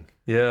thinking.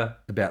 Yeah.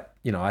 About,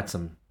 I had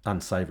some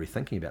unsavory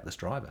thinking about this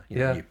driver,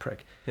 you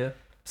prick. Yeah.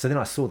 So then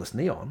I saw this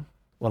neon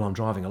while I'm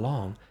driving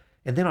along,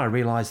 and then I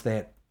realised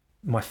that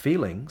my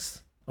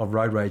feelings of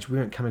road rage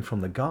weren't coming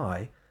from the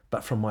guy,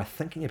 but from my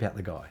thinking about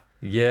the guy.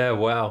 Yeah,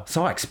 wow.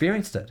 So I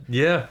experienced it.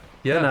 Yeah,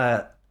 yeah.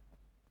 And,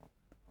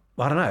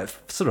 I don't know,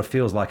 it sort of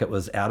feels like it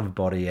was out of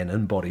body and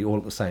in body all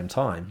at the same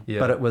time. Yeah.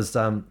 But it was,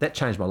 that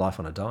changed my life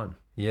on a dime.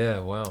 Yeah,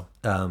 wow.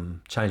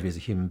 Changed me as a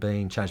human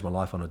being, changed my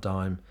life on a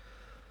dime,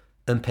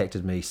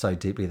 impacted me so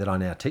deeply that I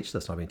now teach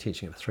this. I've been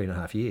teaching it for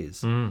 3.5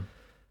 years.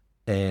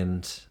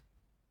 And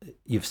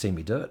you've seen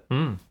me do it.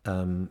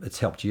 It's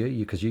helped you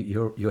because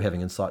you're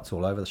having insights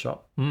all over the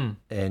shop,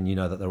 and you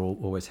know that they're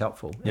always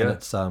helpful. Yeah. And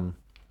it's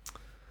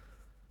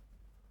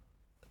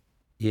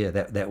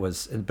that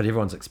was, but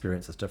everyone's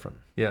experience is different.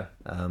 Yeah.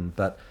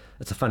 But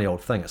it's a funny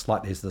old thing. It's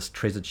like there's this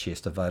treasure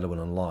chest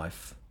available in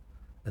life,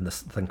 in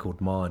this thing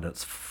called mind, and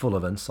it's full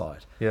of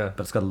insight. Yeah.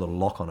 But it's got a little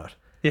lock on it.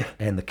 Yeah.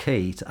 And the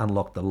key to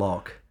unlock the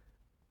lock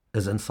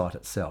is insight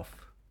itself.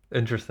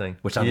 Interesting.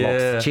 Which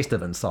unlocks the chest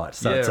of insight.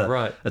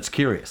 So it's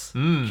curious.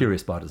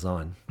 Curious by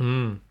design.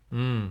 I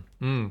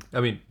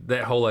mean,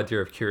 that whole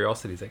idea of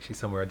curiosity is actually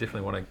somewhere I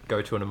definitely want to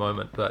go to in a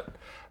moment. But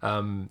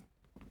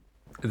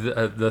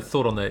the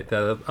thought on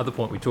the other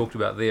point we talked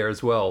about there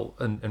as well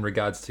in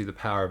regards to the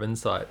power of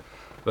insight,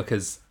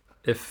 because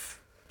if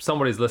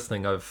somebody's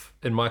listening, I've,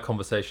 in my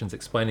conversations,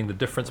 explaining the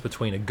difference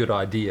between a good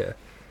idea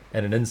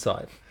and an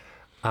insight,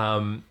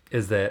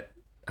 is that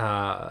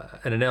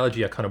an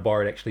analogy I kind of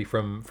borrowed actually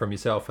from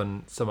yourself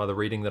and some other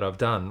reading that I've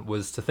done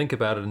was to think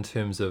about it in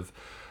terms of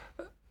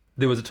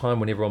there was a time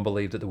when everyone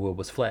believed that the world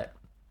was flat,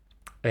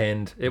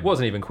 and it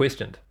wasn't even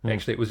questioned.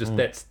 Actually, it was just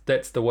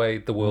that's the way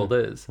the world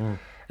is.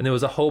 And there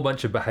was a whole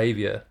bunch of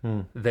behavior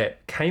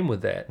that came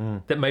with that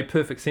that made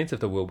perfect sense if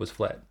the world was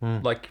flat.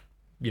 Like,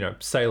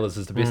 sailors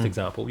is the best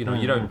example. You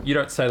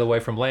don't sail away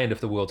from land if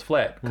the world's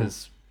flat,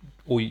 because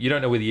or you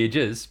don't know where the edge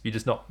is. You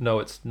just know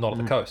it's not at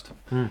the coast.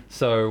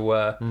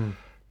 So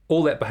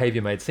all that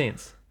behavior made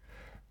sense.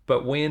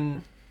 But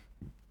when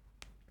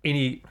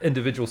any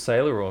individual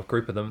sailor or a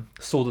group of them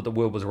saw that the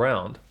world was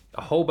round,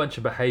 a whole bunch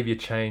of behavior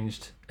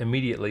changed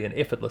immediately and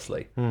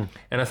effortlessly. And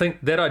I think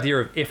that idea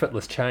of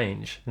effortless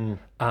change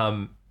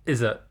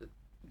is a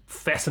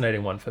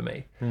fascinating one for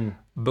me,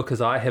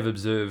 because I have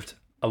observed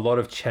a lot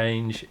of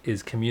change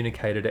is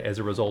communicated as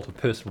a result of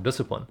personal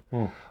discipline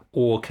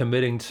or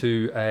committing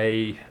to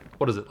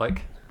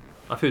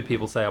I've heard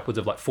people say upwards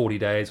of 40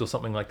 days or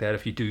something like that.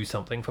 If you do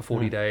something for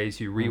 40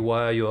 days, you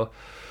rewire your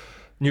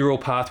neural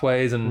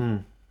pathways,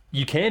 and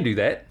you can do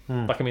that.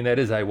 That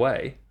is a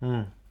way.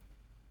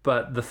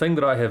 But the thing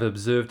that I have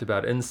observed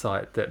about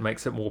insight that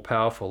makes it more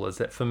powerful is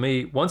that for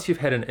me, once you've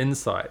had an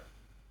insight,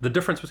 the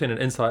difference between an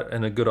insight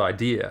and a good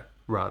idea,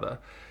 rather,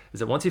 is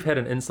that once you've had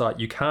an insight,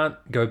 you can't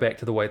go back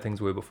to the way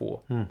things were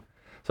before.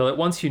 So that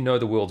once you know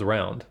the world's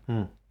round,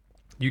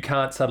 you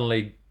can't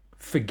suddenly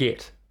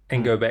forget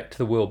and go back to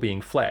the world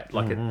being flat.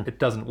 It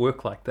doesn't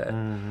work like that.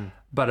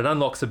 But it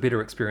unlocks a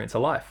better experience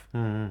of life.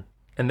 And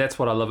that's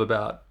what I love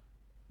about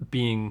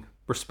being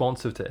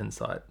responsive to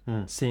insight,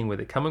 seeing where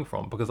they're coming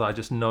from, because I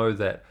just know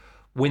that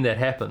when that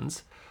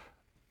happens,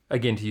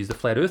 again, to use the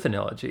flat earth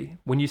analogy,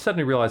 when you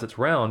suddenly realize it's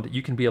round,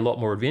 you can be a lot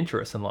more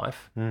adventurous in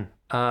life,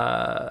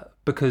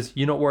 because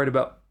you're not worried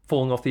about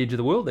falling off the edge of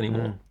the world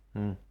anymore.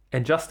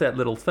 And just that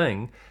little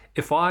thing,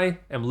 if I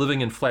am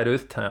living in flat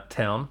earth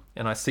town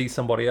and I see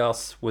somebody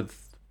else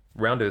with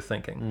round earth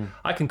thinking,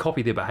 I can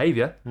copy their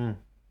behavior.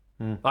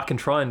 I can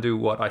try and do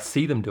what I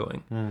see them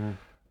doing,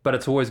 but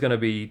it's always going to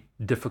be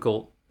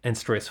difficult and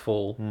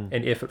stressful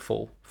and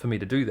effortful for me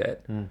to do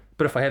that.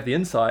 But if I have the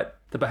insight,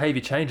 the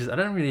behavior changes. I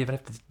don't really even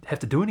have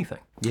to do anything.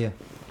 Yeah,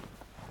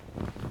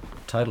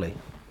 totally.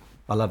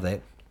 I love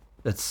that.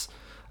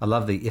 I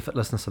love the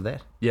effortlessness of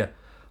that. Yeah,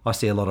 I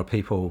see a lot of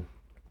people.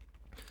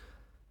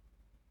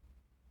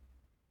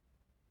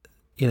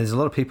 There's a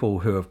lot of people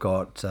who have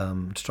got,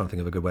 just trying to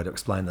think of a good way to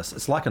explain this.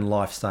 It's like in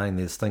life saying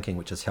there's thinking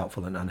which is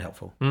helpful and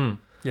unhelpful.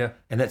 Yeah.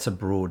 And that's a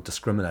broad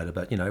discriminator,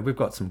 but we've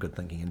got some good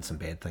thinking and some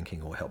bad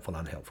thinking, or helpful,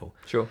 unhelpful.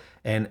 Sure.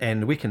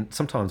 And we can,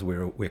 sometimes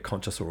we're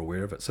conscious or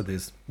aware of it. So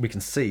we can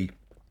see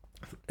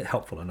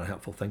helpful and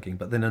unhelpful thinking,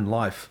 but then in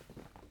life,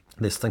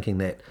 there's thinking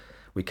that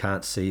we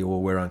can't see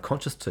or we're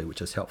unconscious to,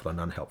 which is helpful and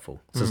unhelpful.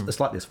 So it's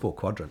like there's 4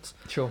 quadrants.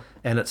 Sure.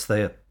 And it's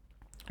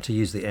to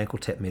use the ankle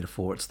tap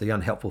metaphor, it's the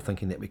unhelpful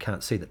thinking that we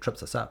can't see that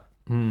trips us up.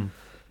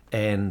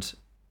 And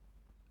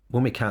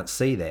when we can't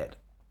see that,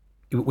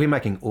 we're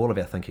making all of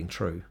our thinking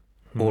true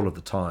all of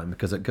the time,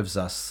 because it gives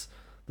us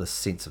this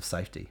sense of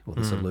safety, or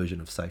this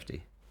illusion of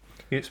safety.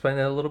 Can you explain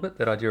that a little bit,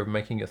 that idea of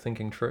making your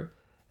thinking true?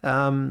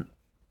 I'll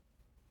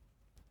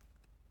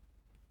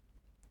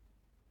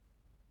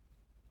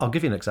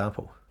give you an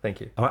example.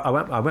 Thank you. I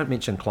won't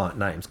mention client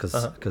names because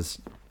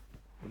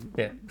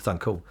it's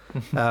uncool.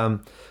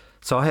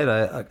 So I had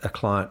a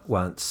client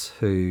once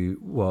who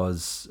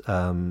was,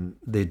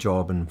 their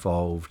job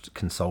involved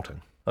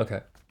consulting.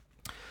 Okay.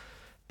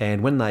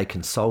 And when they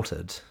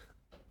consulted,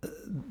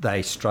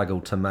 they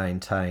struggled to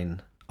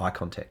maintain eye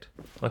contact.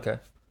 Okay.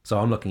 So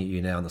I'm looking at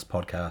you now on this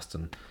podcast,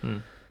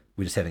 and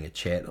we're just having a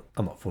chat.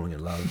 I'm not falling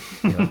in love.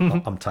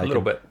 I'm taken. A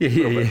little bit.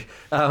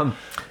 Yeah.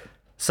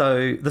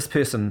 So this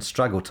person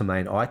struggled to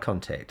maintain eye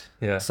contact.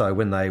 Yeah. So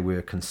when they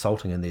were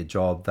consulting in their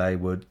job, they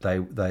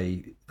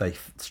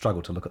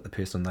struggled to look at the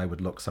person. They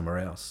would look somewhere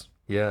else.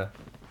 Yeah.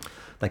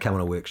 They came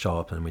on a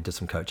workshop and we did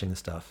some coaching and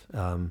stuff.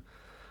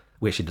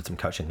 We actually did some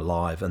coaching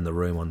live in the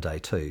room on day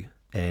 2,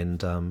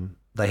 and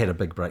they had a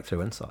big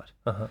breakthrough insight.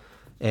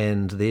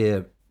 And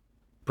their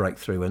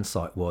breakthrough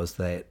insight was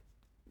that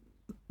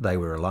they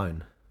were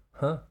alone.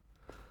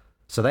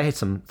 So they had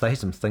some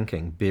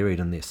thinking buried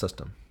in their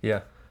system,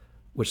 Yeah.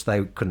 which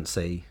they couldn't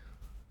see.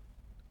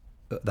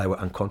 They were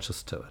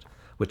unconscious to it,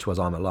 which was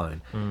I'm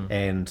alone.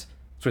 And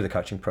through the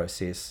coaching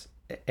process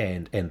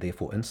and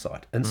therefore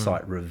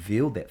insight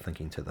revealed that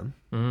thinking to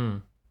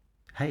them.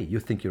 Hey,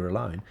 you think you're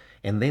alone.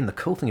 And then the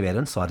cool thing about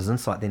insight is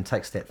insight then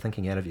takes that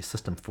thinking out of your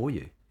system for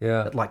you.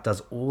 Yeah. It like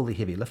does all the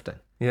heavy lifting.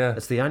 Yeah.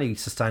 It's the only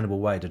sustainable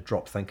way to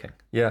drop thinking.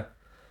 Yeah.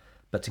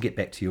 But to get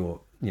back to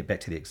back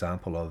to the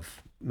example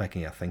of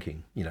making our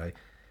thinking,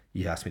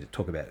 you asked me to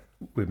talk about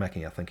we're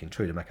making our thinking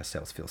true to make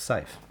ourselves feel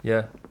safe.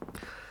 Yeah.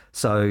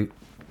 So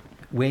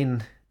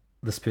when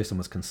this person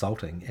was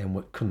consulting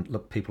and couldn't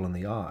look people in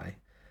the eye,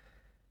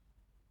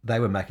 they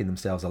were making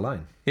themselves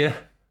alone. Yeah.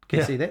 Can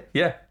you see that?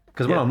 Yeah.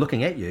 Because when I'm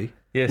looking at you,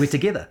 Yes. we're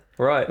together.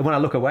 Right. And when I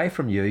look away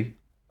from you,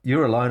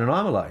 you're alone and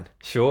I'm alone.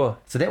 Sure.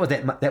 So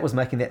that was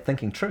making that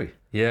thinking true.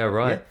 Yeah,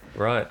 right.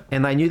 Right.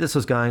 And they knew this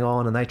was going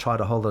on, and they tried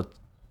to hold the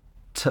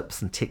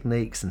tips and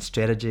techniques and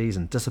strategies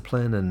and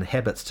discipline and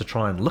habits to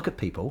try and look at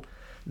people.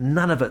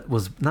 None of it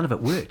worked.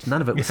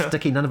 None of it was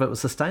sticky. None of it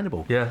was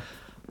sustainable. Yeah.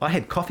 I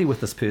had coffee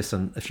with this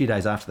person a few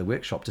days after the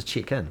workshop to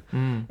check in,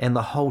 and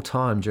the whole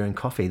time during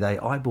coffee they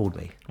eyeballed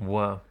me.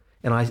 Wow.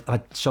 And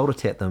I shoulder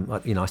tapped them.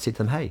 I said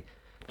to them, "Hey,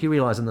 do you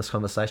realise in this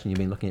conversation you've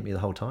been looking at me the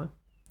whole time?"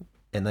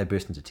 And they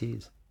burst into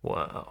tears.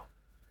 Wow.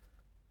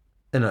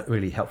 In a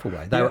really helpful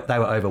way. They were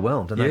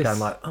overwhelmed, and they're going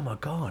like, "Oh my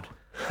God,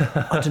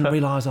 I didn't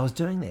realise I was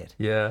doing that."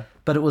 Yeah.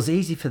 But it was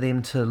easy for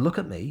them to look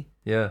at me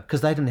Yeah.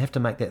 because they didn't have to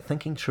make that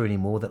thinking true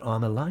anymore that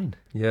I'm alone.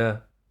 Yeah.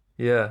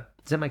 Yeah.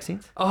 Does that make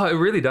sense? Oh, it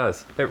really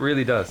does. It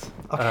really does.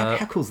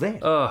 How cool's that?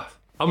 Oh,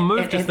 I'm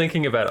moved just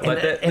thinking about it.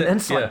 Like that. And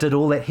insight did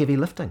all that heavy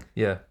lifting.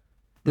 Yeah.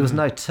 There was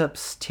no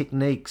tips,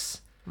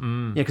 techniques.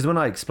 Yeah, because when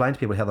I explain to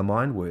people how the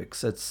mind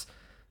works, it's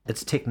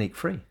technique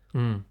free.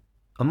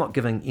 I'm not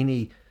giving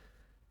any.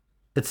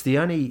 It's the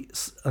only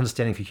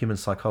understanding for human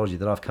psychology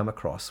that I've come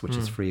across which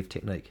is free of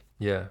technique.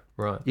 Yeah.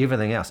 Right.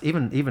 Everything else,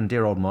 even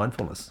dear old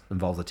mindfulness,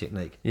 involves a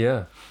technique.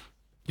 Yeah.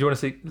 Do you want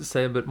to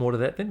say a bit more to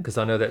that then? Because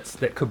I know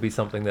that could be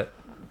something that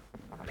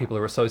people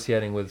are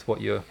associating with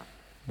what you're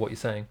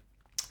saying.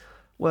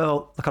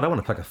 Well, look, I don't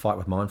want to pick a fight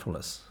with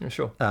mindfulness. Yeah,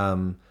 sure.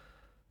 In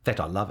fact,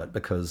 I love it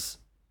because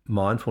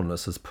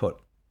mindfulness has put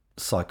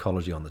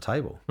psychology on the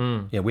table.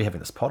 We're having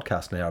this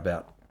podcast now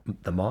about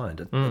the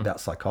mind, about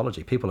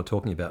psychology. People are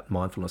talking about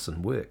mindfulness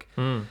in work,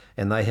 and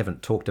they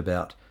haven't talked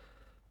about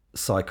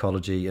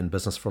psychology in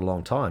business for a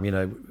long time.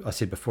 I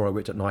said before, I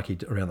worked at Nike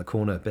around the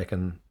corner back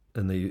in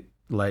the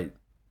late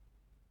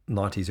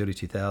 90s, early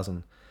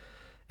 2000,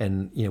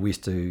 and we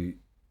used to.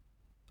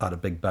 I had a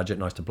big budget,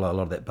 and I used to blow a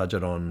lot of that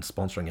budget on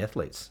sponsoring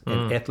athletes.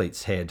 And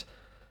athletes had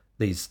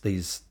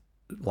these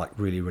like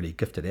really, really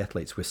gifted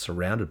athletes were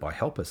surrounded by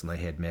helpers, and they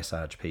had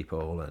massage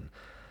people and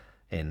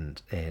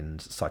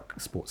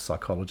sports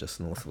psychologists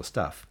and all this sort of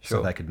stuff,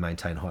 so they could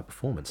maintain high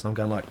performance. And I'm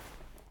going like,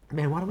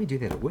 man, why don't we do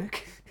that at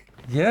work?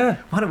 Yeah.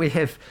 Why don't we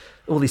have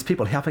all these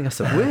people helping us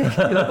at work?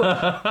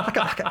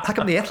 How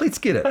come the athletes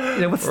get it?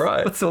 What's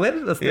all that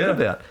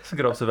about? It's a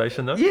good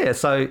observation, though. Yeah.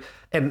 So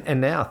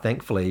and now,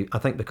 thankfully, I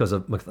think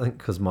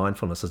because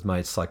mindfulness has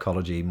made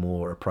psychology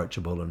more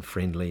approachable and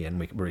friendly, and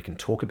we can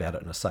talk about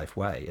it in a safe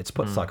way. It's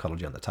put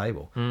psychology on the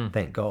table.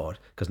 Thank God,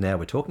 because now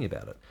we're talking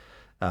about it.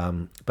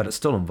 But it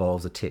still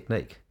involves a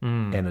technique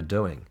and a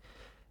doing.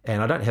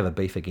 And I don't have a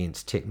beef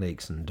against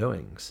techniques and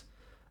doings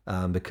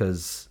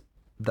because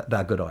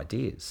they're good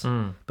ideas.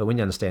 But when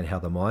you understand how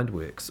the mind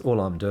works, all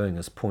I'm doing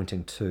is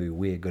pointing to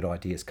where good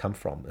ideas come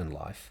from in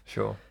life.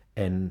 Sure.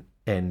 And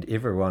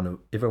everyone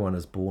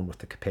is born with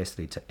the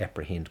capacity to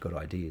apprehend good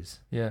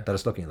ideas. Yeah. They're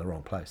just looking in the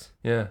wrong place.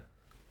 Yeah.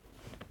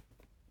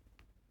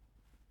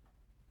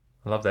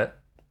 I love that.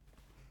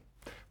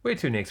 Where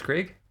to next,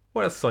 Greg?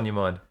 What else is on your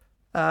mind?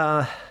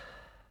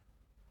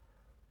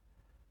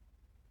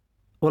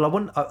 Well,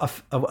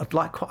 I'd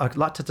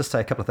like to just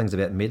say a couple of things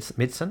about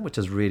medicine, which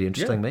is really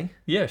interesting me.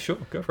 Yeah, sure,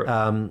 go for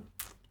it.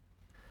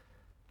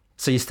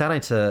 So you're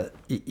starting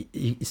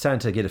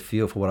to get a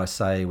feel for what I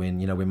say when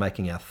we're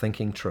making our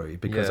thinking true,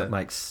 because it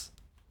makes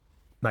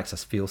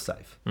us feel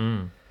safe.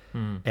 And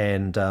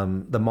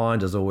the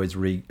mind is always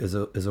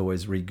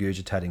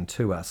regurgitating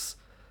to us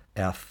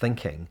our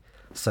thinking,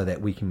 so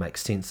that we can make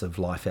sense of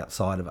life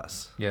outside of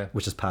us,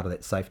 which is part of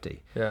that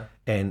safety. Yeah.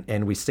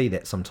 And we see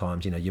that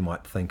sometimes, you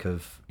might think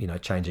of,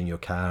 changing your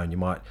car, and you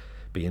might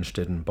be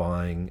interested in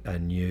buying a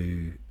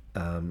new,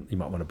 you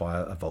might want to buy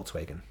a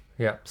Volkswagen.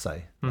 Yeah.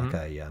 Say, like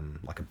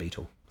a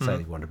Beetle. Say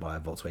you want to buy a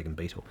Volkswagen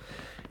Beetle.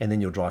 And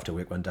then you'll drive to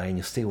work one day and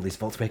you'll see all these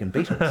Volkswagen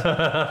Beetles.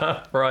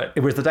 Right.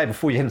 Whereas the day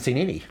before you hadn't seen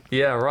any.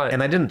 Yeah, right. And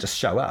they didn't just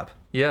show up.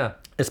 Yeah.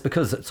 It's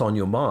because it's on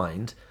your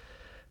mind.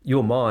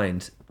 Your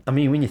mind... I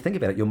mean, when you think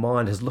about it, your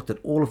mind has looked at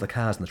all of the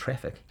cars in the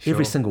traffic,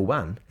 every single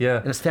one,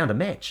 and it's found a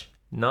match.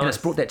 Nice. And it's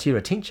brought that to your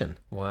attention.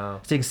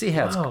 Wow. So you can see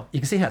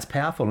how it's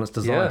powerful, and it's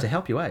designed to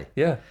help you, eh?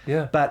 Yeah,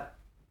 yeah. But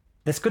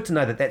it's good to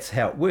know that that's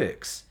how it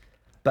works,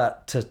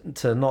 but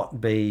to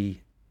not be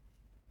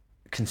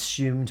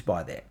consumed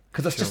by that,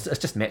 because it's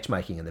just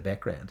matchmaking in the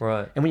background.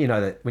 Right. And when you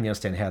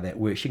understand how that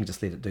works, you can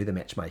just let it do the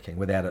matchmaking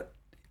without it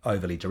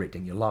overly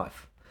directing your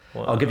life.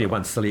 Wow. I'll give you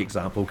one silly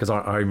example, because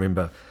I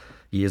remember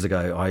years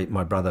ago,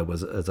 my brother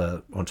was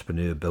an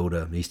entrepreneur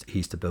builder. He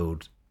used to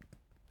build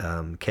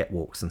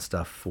catwalks and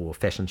stuff for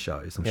fashion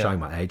shows. I'm showing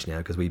my age now,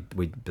 because we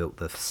built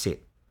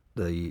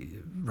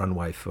the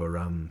runway for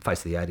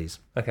Face of the 80s.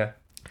 Okay.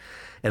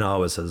 And I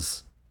was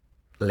his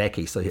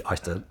lackey, so I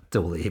used to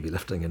do all the heavy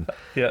lifting and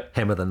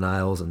hammer the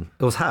nails, and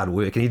it was hard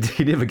work, and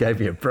he never gave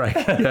me a break.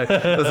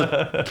 It was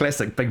a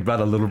classic big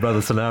brother, little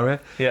brother scenario.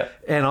 Yeah.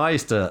 And I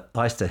used to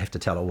have to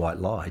tell a white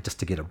lie just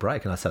to get a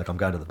break, and I said, like, I'm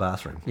going to the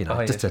bathroom,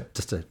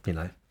 just to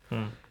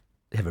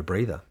have a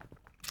breather.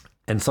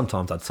 And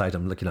sometimes I'd say to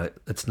him, look,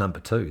 it's number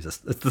 2.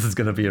 This is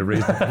going to be a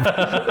reasonable.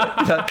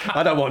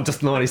 I don't want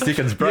just 90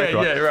 seconds break,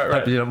 right? Yeah, right.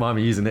 Hope you don't mind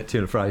me using that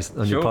turn of phrase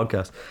on your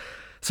podcast.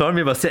 So I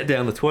remember I sat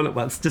down the toilet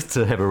once just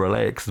to have a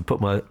relax and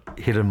put my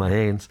head in my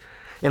hands.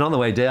 And on the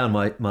way down,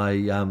 my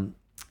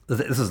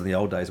this is in the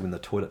old days when the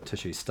toilet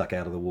tissue stuck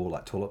out of the wall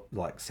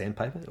like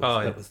sandpaper. It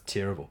was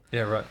terrible.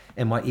 Yeah, right.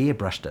 And my ear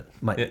brushed it.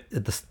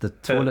 The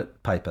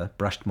toilet paper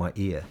brushed my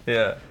ear.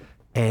 Yeah.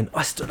 And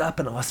I stood up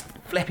and I was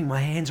flapping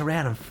my hands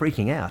around and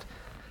freaking out,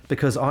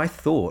 because I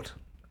thought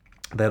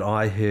that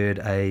I heard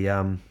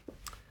a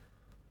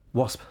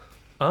wasp.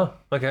 Oh,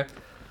 okay.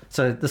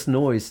 So this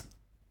noise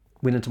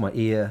went into my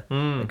ear.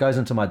 It goes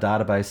into my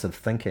database of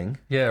thinking,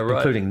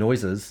 including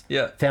noises.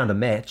 Yeah. Found a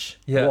match,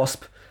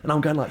 wasp. And I'm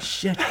going like,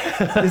 shit,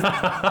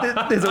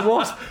 there's a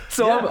wasp.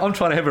 So I'm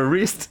trying to have a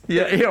rest.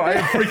 Yeah, here I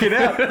am freaking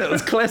out. That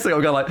was classic.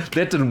 I'm going like,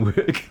 that didn't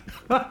work.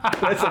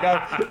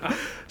 Classic.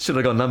 Should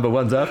have gone number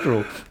 1s after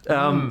all.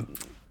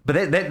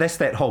 But that's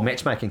that whole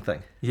matchmaking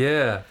thing.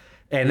 Yeah.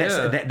 And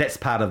that's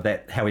part of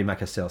that, how we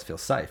make ourselves feel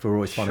safe. We're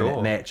always finding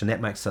that match, and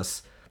that makes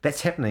us...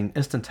 That's happening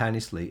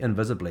instantaneously,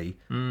 invisibly,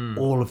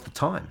 all of the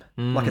time.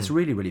 Like, it's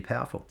really, really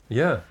powerful.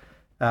 Yeah.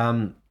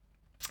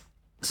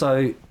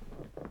 So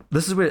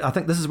this is where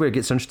it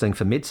gets interesting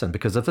for medicine,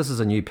 because if this is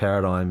a new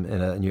paradigm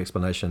and a new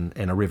explanation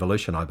and a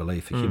revolution, I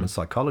believe, for human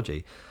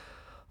psychology,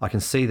 I can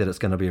see that it's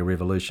going to be a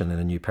revolution and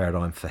a new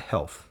paradigm for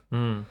health.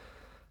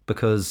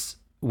 Because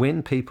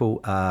when people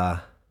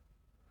have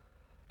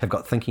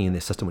got thinking in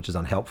their system which is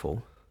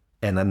unhelpful,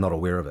 and they're not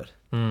aware of it,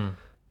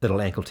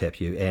 it'll ankle tap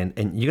you, and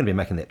you're going to be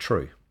making that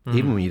true,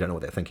 even when you don't know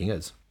what that thinking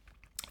is.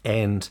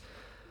 And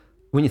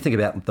when you think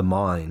about the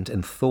mind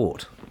and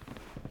thought,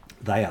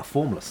 they are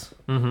formless,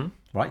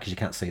 right? Because you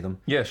can't see them.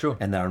 Yeah, sure.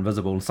 And they're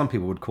invisible. And some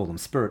people would call them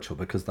spiritual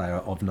because they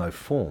are of no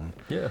form.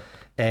 Yeah.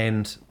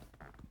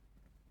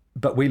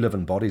 But we live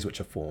in bodies which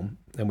are form,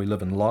 and we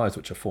live in lives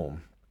which are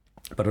form.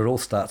 But it all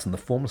starts in the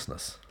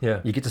formlessness.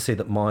 Yeah. You get to see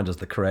that mind is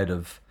the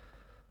creative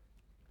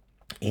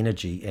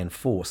energy and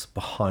force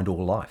behind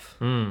all life.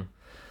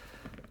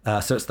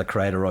 So it's the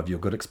creator of your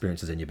good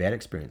experiences and your bad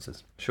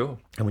experiences. Sure.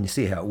 And when you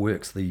see how it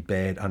works, the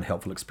bad,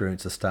 unhelpful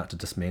experiences start to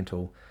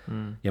dismantle.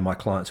 My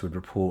clients would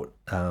report,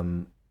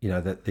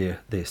 that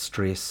their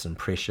stress and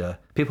pressure.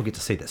 People get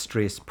to see that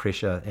stress,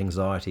 pressure,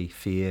 anxiety,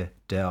 fear,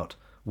 doubt,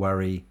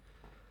 worry,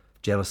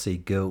 jealousy,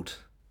 guilt,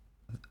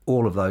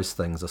 all of those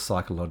things are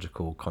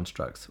psychological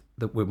constructs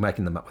that we're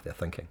making them up with our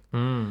thinking.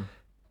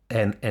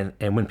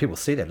 And when people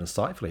see that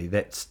insightfully,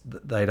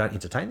 they don't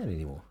entertain that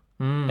anymore.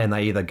 And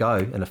they either go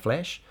in a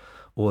flash,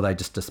 or they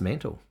just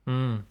dismantle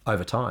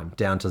over time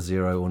down to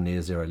 0 or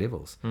near 0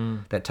 levels.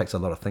 That takes a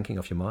lot of thinking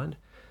off your mind.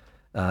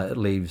 It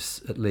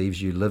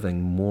leaves you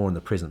living more in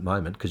the present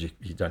moment, because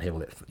you don't have all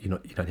that you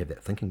don't have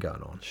that thinking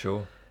going on.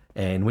 Sure.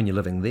 And when you're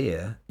living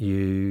there,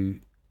 you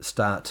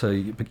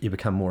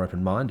become more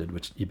open-minded,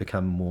 which you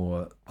become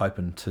more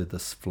open to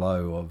this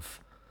flow of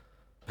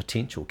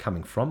potential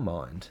coming from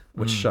mind,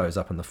 which shows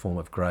up in the form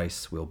of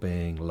grace,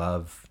 well-being,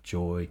 love,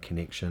 joy,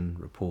 connection,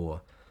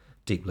 rapport,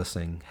 deep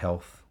listening,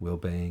 health,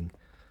 well-being,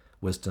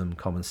 wisdom,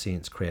 common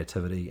sense,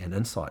 creativity, and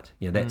insight.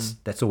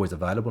 That's always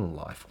available in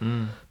life.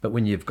 But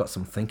when you've got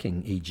some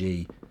thinking,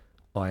 e.g.,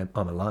 I'm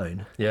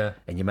alone,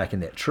 and you're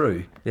making that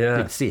true, you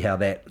can see how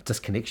that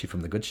disconnects you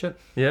from the good shit.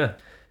 Yeah.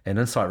 And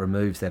insight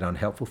removes that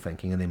unhelpful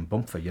thinking, and then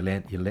boomfa,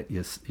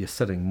 you're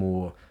sitting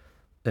more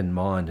in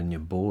mind, and you're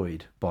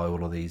buoyed by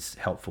all of these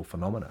helpful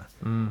phenomena,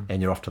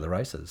 and you're off to the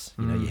races.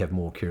 You have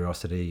more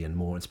curiosity and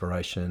more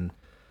inspiration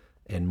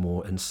and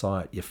more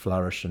insight. You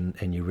flourish,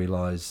 and you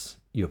realise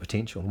your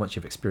potential. And once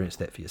you've experienced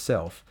that for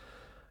yourself,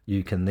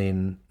 you can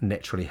then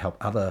naturally help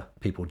other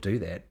people do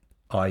that,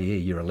 i.e.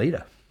 you're a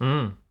leader.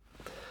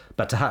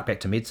 But to hark back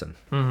to medicine,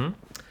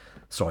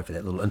 sorry for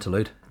that little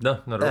interlude. No,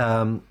 not at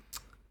all.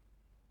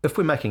 If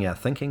we're making our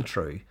thinking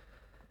true,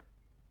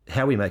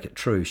 how we make it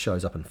true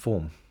shows up in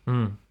form.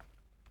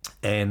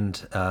 And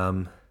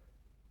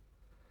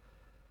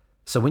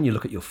so when you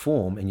look at your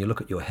form and you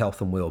look at your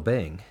health and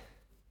well-being,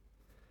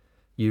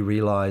 you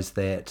realise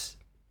that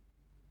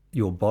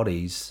your body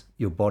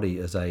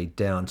is a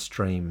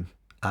downstream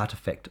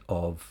artifact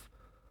of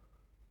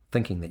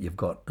thinking that you've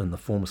got in the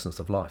formlessness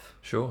of life.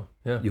 Sure,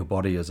 yeah. Your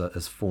body is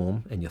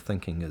form, and your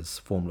thinking is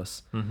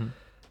formless.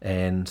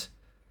 And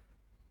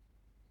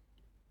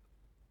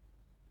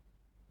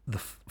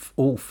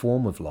all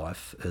form of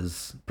life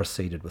is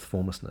preceded with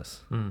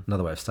formlessness.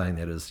 Another way of saying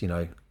that is,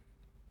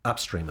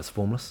 upstream is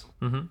formless,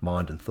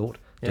 mind and thought.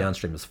 Yeah.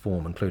 Downstream is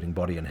form, including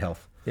body and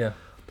health. Yeah.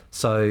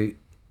 So,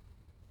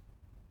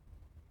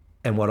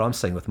 and what I'm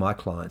seeing with my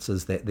clients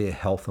is that their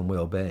health and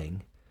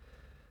well-being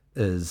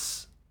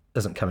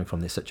isn't coming from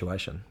their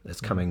situation.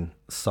 It's coming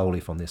solely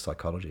from their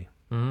psychology.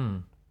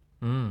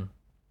 Some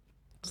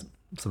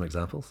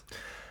examples.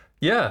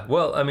 Yeah.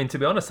 Well, I mean, to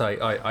be honest,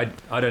 I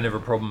don't have a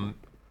problem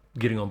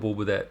getting on board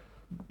with that.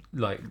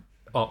 Like,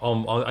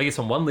 I guess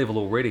on one level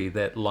already,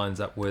 that lines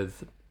up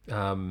with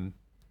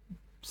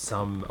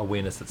some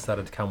awareness that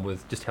started to come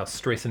with just how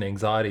stress and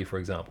anxiety, for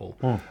example,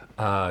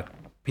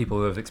 people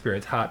who have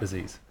experienced heart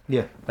disease,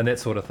 and that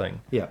sort of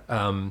thing,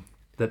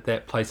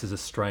 that places a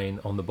strain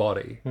on the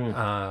body.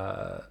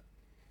 I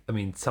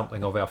mean,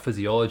 something of our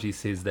physiology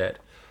says that,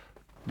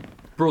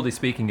 broadly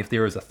speaking, if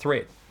there is a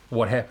threat,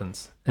 what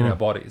happens in our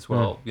bodies?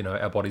 Well,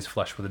 our body's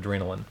flush with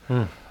adrenaline.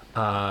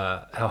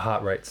 Our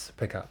heart rates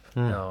pick up.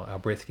 Our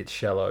breath gets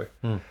shallow.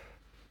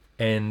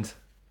 And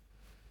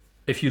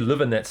if you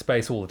live in that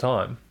space all the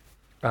time,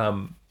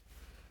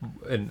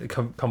 in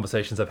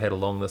conversations I've had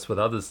along this with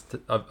others,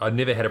 I've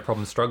never had a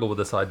problem struggle with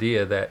this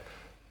idea that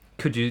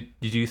did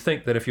you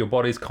think that if your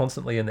body's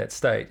constantly in that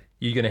state,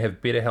 you're going to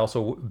have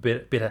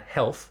better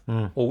health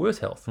or worse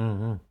health?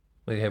 Well,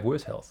 you have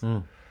worse health.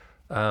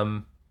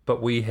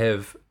 But we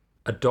have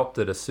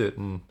adopted there's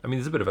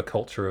a bit of a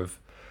culture of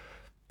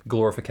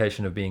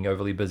glorification of being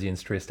overly busy and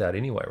stressed out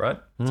anyway, right?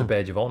 It's a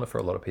badge of honor for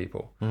a lot of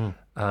people. But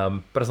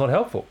it's not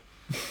helpful.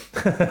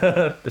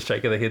 The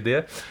shake of the head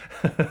there.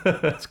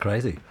 It's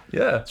crazy.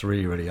 Yeah. It's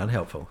really, really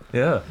unhelpful.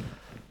 Yeah.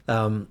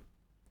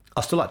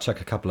 I'll still like to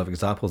check a couple of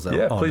examples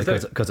out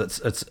because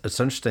it's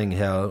interesting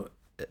how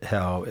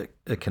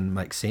it can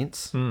make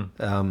sense. So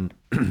I'm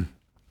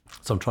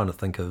trying to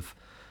think of,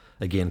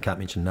 again, can't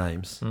mention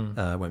names,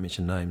 won't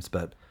mention names,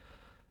 but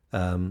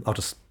I'll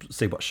just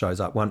see what shows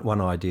up.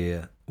 One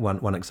idea,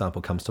 one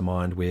example comes to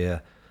mind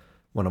where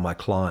one of my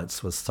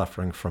clients was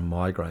suffering from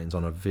migraines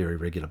on a very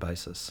regular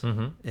basis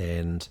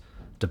and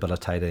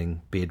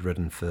debilitating,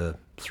 bedridden for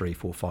 3,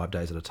 4, 5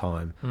 days at a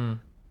time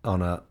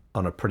on a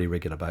pretty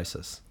regular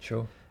basis.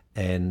 Sure.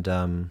 And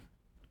I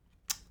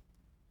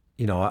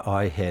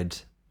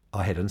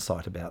had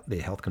insight about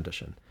their health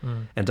condition,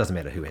 and it doesn't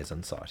matter who has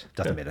insight. It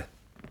doesn't matter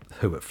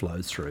who it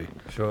flows through.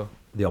 Sure.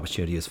 The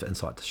opportunity is for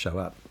insight to show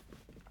up.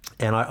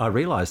 And I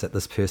realised that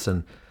this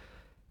person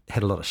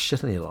had a lot of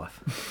shit in their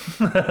life.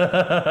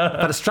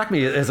 But it struck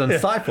me as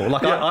insightful.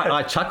 Like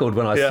I chuckled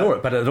when I saw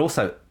it, but it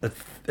also,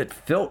 it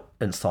felt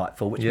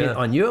insightful, which meant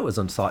I knew it was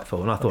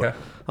insightful. And I thought,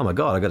 oh my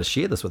God, I've got to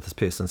share this with this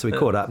person. So we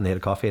caught up and had a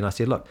coffee and I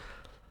said, look,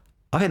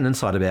 I had an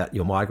insight about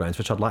your migraines,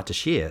 which I'd like to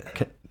share.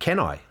 Can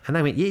I? And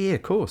they went, yeah,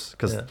 of course.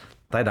 Because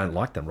they don't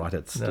like them, right?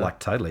 It's like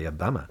totally a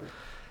bummer.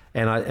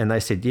 And they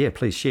said, yeah,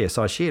 please share.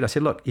 So I shared. I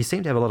said, look, you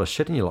seem to have a lot of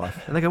shit in your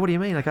life. And they go, what do you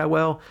mean? I go,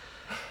 well,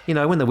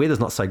 when the weather's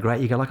not so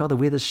great, you go like, oh, the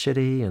weather's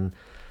shitty and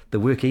the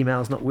work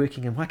email's not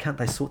working and why can't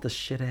they sort this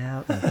shit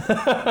out? And,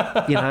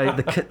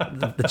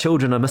 the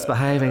children are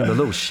misbehaving, the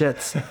little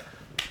shits.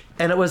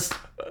 And it was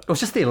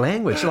just their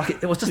language. Like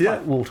it was just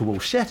like wall-to-wall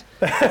shit.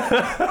 But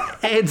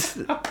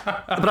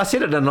I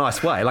said it in a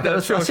nice way. Like I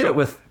said it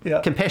with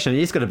compassion.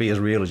 You just got to be as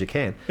real as you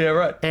can. Yeah,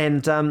 right.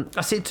 And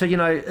I said to,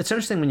 it's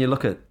interesting when you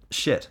look at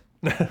shit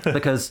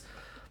because,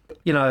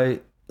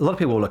 a lot of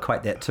people will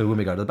equate that to when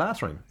we go to the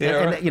bathroom.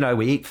 Yeah, and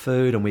we eat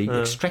food and we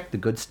extract the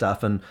good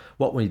stuff and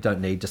what we don't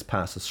need just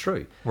passes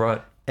through.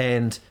 Right.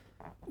 And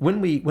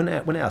when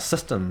our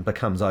system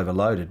becomes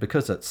overloaded,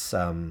 because it's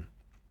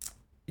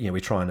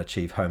we try and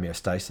achieve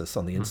homeostasis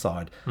on the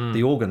inside.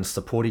 The organs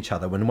support each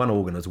other. When one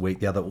organ is weak,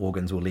 the other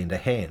organs will lend a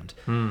hand.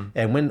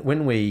 And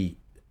when we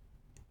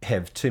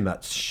have too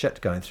much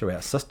shit going through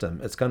our system,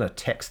 it's going to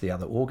tax the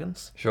other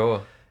organs.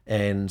 Sure.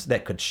 And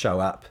that could show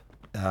up.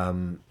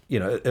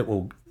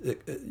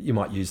 You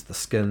might use the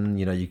skin.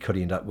 You could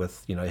end up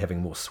with having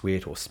more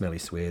sweat or smelly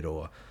sweat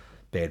or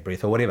bad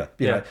breath or whatever.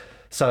 You know.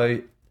 So,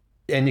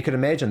 and you could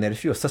imagine that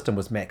if your system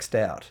was maxed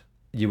out,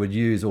 you would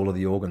use all of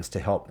the organs to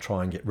help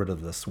try and get rid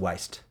of this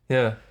waste.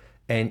 Yeah.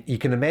 And you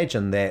can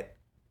imagine that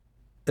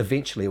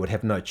eventually it would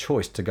have no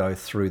choice to go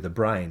through the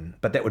brain,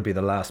 but that would be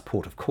the last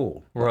port of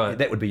call. Right.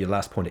 That would be your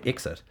last point of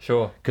exit.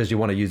 Sure. Because you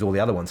want to use all the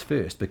other ones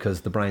first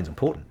because the brain's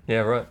important.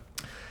 Yeah, right.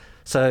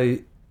 So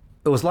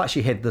it was like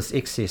she had this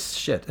excess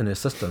shit in her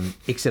system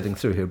exiting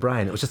through her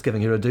brain. It was just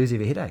giving her a doozy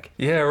of a headache.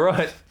 Yeah,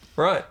 right.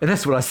 Right. And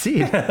that's what I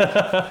said.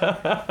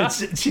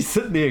 And she's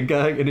sitting there and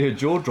going, and her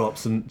jaw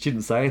drops and she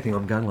didn't say anything.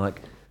 I'm going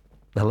like,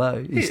 hello,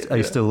 are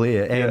you still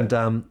there?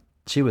 And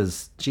she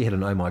had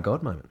an oh my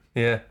God moment.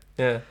 Yeah,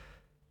 yeah.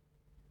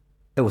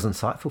 It was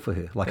insightful for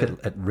her. Like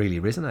it really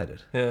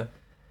resonated. Yeah.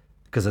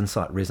 Because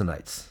insight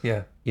resonates.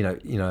 Yeah.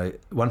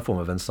 One form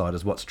of insight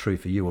is what's true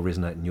for you will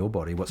resonate in your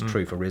body. What's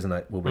true will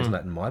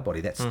resonate in my body.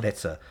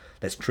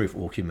 That's true for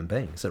all human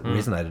beings. It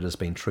resonated as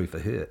being true for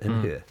her,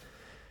 in her.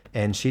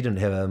 And she didn't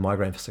have a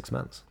migraine for 6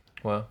 months.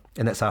 Wow.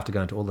 And that's after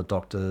going to all the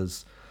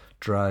doctors,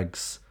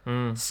 drugs,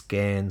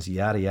 scans,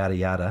 yada, yada,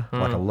 yada,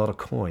 like a lot of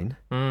coin.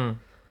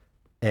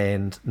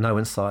 And no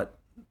insight,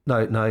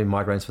 no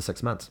migraines for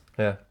 6 months.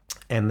 Yeah.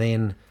 And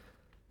then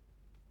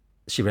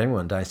she rang me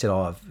one day and said,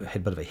 "Oh, I've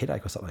had a bit of a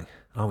headache or something."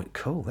 And I went,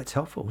 "Cool, that's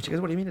helpful." She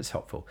goes, "What do you mean it's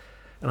helpful?"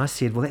 And I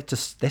said, "Well,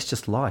 that's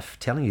just life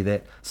telling you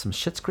that some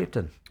shit's crept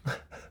in.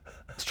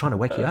 It's trying to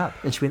wake you up."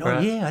 And she went, "Oh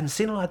Right. yeah, I hadn't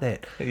seen it like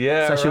that."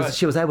 Yeah, So right.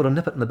 she was able to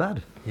nip it in the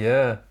bud.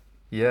 Yeah,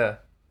 yeah.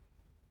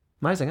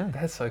 Amazing, eh?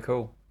 That's so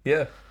cool.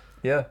 Yeah,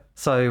 yeah.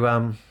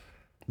 So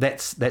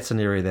that's an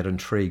area that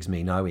intrigues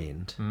me no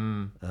end.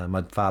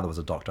 My father was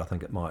a doctor.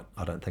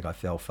 I don't think I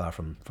fell far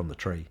from the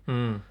tree.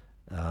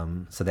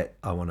 So that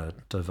I want to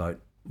devote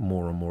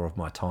more and more of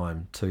my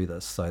time to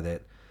this, so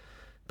that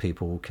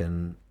people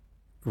can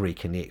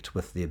reconnect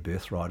with their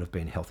birthright of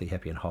being healthy,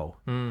 happy, and whole.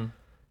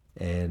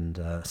 And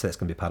so that's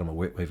going to be part of my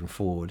work moving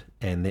forward.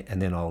 And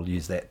then I'll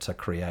use that to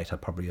create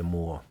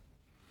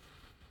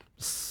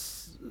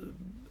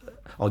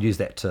I'll use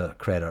that to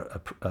create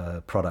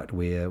a product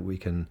where we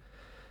can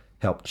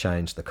help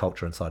change the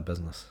culture inside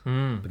business.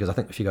 Because I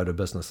think if you go to a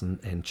business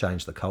and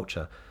change the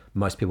culture,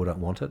 most people don't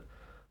want it.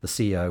 The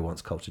CEO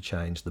wants culture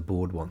change, the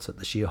board wants it,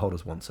 the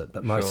shareholders wants it,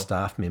 but most Sure.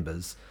 staff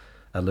members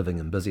are living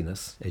in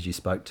busyness, as you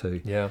spoke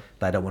to. Yeah.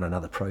 They don't want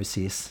another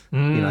process,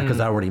 because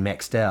they're already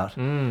maxed out.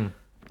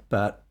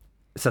 But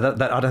so that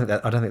I don't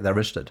think they're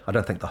interested. I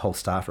don't think the whole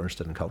staff are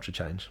interested in culture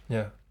change.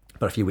 Yeah.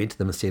 But if you went to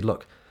them and said,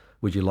 "Look,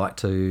 would you like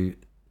to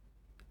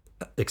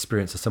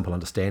experience a simple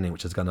understanding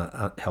which is going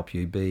to help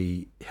you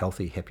be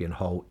healthy, happy, and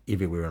whole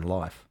everywhere in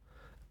life,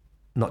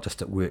 not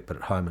just at work but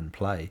at home and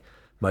play,"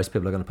 most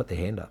people are going to put their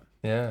hand up.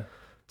 Yeah.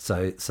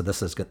 So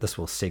this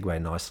will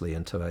segue nicely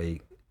into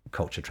a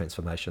culture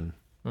transformation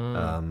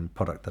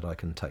product that I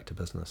can take to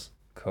business.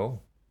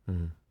 Cool.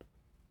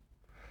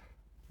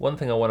 One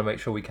thing I want to make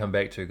sure we come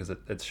back to, because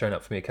it's shown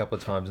up for me a couple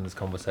of times in this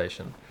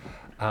conversation,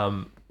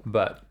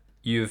 but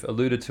you've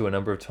alluded to a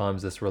number of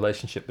times this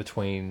relationship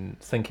between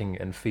thinking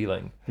and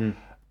feeling,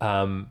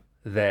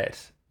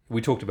 that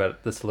we talked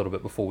about this a little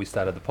bit before we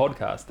started the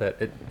podcast, that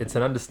it's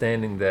an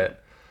understanding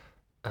that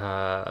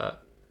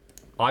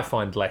I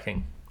find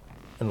lacking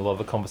in a lot of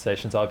the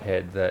conversations I've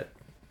had. That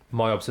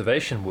my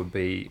observation would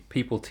be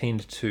people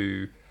tend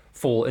to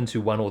fall into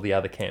one or the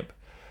other camp.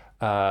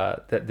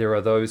 That there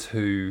are those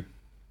who,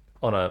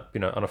 on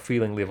a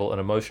feeling level, an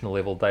emotional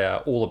level, they are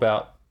all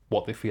about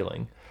what they're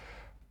feeling,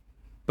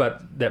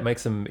 but that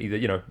makes them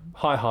either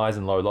high highs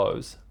and low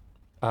lows,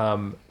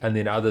 and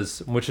then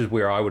others, which is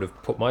where I would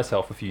have put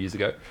myself a few years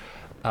ago,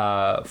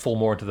 fall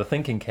more into the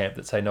thinking camp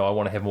that say, no, I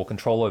want to have more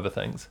control over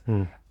things,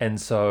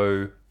 and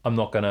so I'm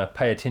not going to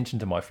pay attention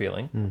to my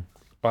feeling.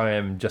 I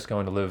am just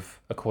going to live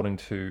according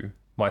to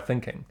my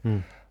thinking.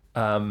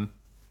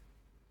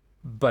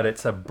 But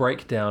it's a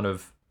breakdown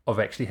of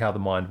actually how the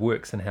mind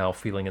works and how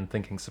feeling and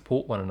thinking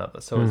support one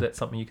another. So is that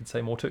something you could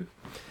say more to?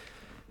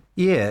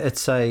 Yeah,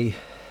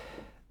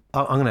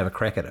 I'm going to have a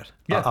crack at it.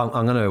 Yeah.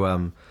 I'm going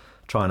to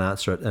try and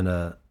answer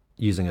it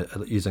using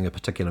a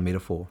particular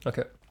metaphor.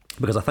 Okay.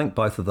 Because I think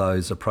both of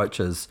those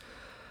approaches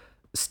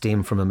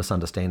stem from a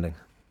misunderstanding.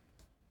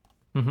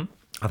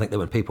 I think that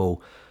when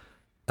people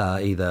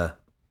either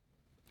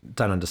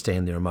don't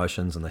understand their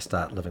emotions and they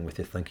start living with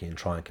their thinking and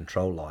try and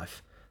control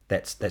life,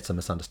 that's a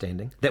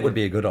misunderstanding. That would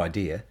be a good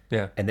idea,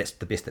 and that's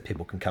the best that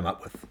people can come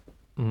up with,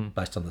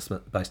 based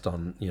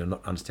on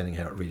not understanding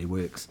how it really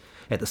works.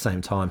 At the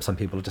same time, some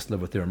people just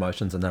live with their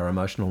emotions and they're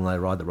emotional and they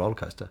ride the roller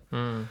coaster.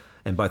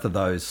 And both of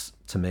those,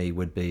 to me,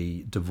 would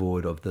be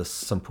devoid of this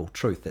simple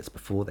truth that's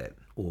before that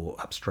or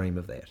upstream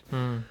of that,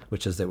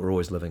 which is that we're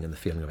always living in the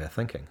feeling of our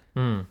thinking.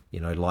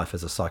 Life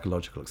is a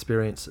psychological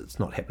experience. It's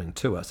not happening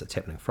to us; it's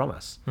happening from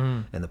us.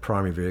 And the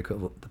primary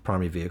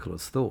vehicle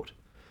is thought.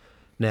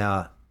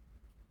 Now,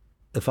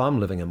 if I'm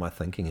living in my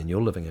thinking and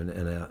you're living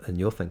in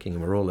your thinking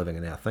and we're all living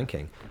in our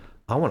thinking,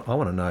 I want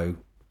to know,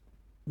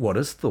 what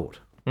is thought?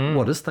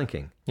 What is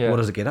thinking? What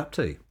does it get up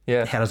to?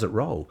 How does it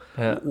roll?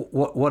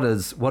 What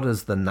is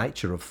the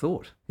nature of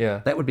thought?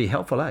 That would be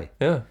helpful, eh?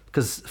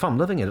 Because if I'm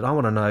living in it, I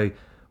want to know,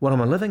 what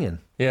am I living in?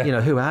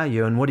 Who are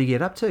you and what do you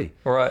get up to?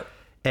 Right.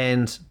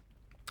 And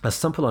a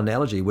simple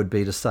analogy would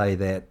be to say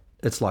that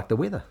it's like the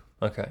weather.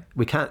 Okay.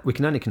 We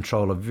can only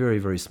control a very,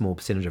 very small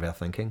percentage of our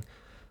thinking,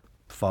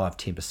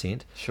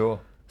 5-10%. Sure.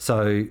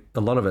 So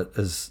a lot of it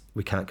is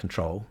we can't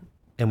control,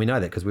 and we know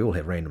that because we all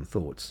have random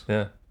thoughts.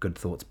 Good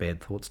thoughts,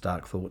 bad thoughts,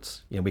 dark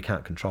thoughts. We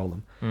can't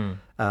control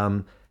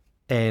them.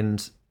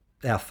 And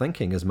our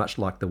thinking is much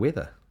like the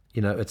weather.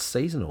 It's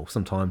seasonal.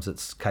 Sometimes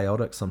it's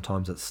chaotic,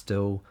 sometimes it's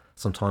still,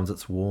 sometimes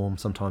it's warm,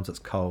 sometimes it's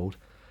cold.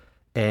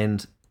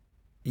 And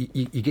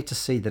you get to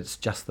see that it's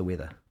just the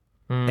weather.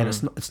 And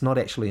it's not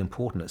actually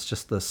important. It's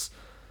just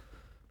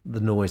the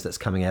noise that's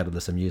coming out of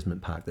this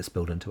amusement park that's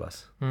built into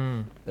us.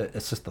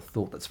 It's just the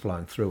thought that's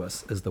flowing through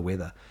us is the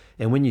weather.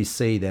 And when you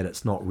see that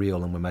it's not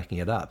real and we're making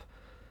it up,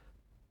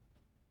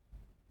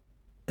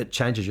 it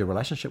changes your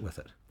relationship with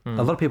it.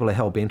 A lot of people are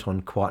hell-bent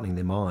on quietening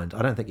their mind.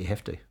 I don't think you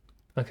have to.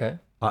 Okay.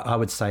 I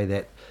would say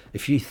that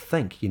if you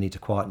think you need to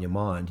quieten your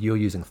mind, you're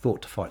using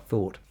thought to fight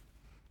thought.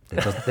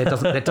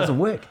 That doesn't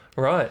work.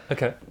 Right.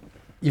 Okay.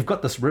 You've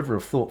got this river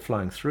of thought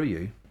flowing through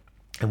you,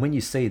 and when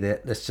you see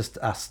that it's just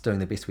us doing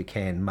the best we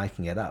can,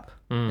 making it up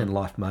in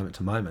life moment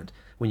to moment,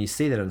 when you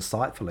see that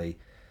insightfully,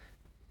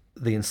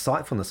 the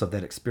insightfulness of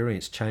that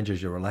experience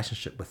changes your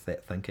relationship with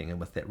that thinking and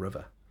with that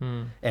river.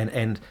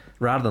 And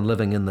rather than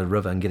living in the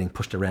river and getting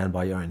pushed around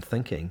by your own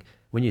thinking,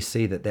 when you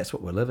see that that's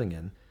what we're living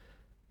in,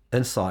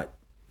 insight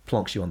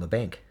plonks you on the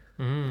bank,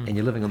 and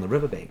you're living on the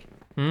riverbank,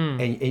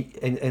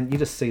 and you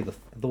just see the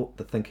thought,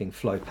 the thinking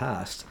flow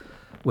past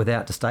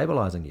without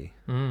destabilizing you.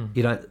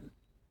 You don't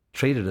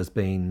treat it as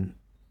being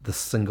the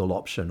single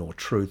option or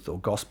truth or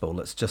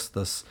gospel. It's just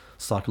this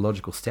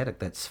psychological static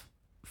that's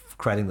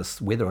creating this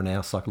weather in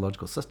our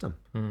psychological system.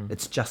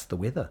 It's just the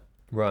weather.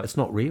 Right. It's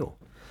not real.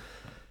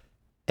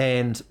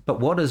 But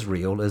what is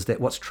real is that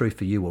what's true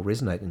for you will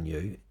resonate in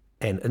you,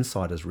 and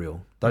insight is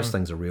real. Those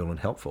things are real and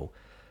helpful,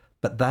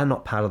 but they're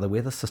not part of the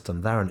weather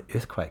system. They're an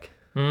earthquake.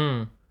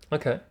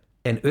 Okay.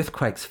 And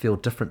earthquakes feel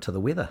different to the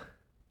weather.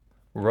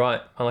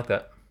 Right. I like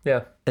that.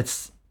 Yeah.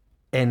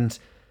 And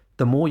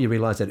the more you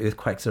realize that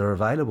earthquakes are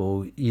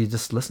available, you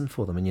just listen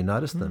for them and you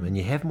notice them and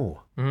you have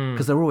more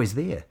because they're always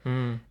there.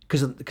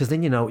 Because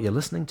then you know what you're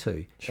listening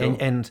to. Sure.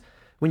 And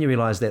when you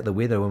realize that the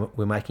weather,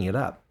 we're making it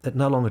up, it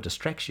no longer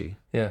distracts you.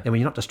 Yeah. And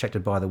when you're not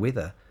distracted by the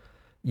weather,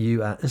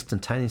 you are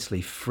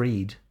instantaneously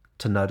freed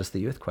to notice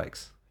the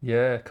earthquakes.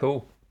 Yeah.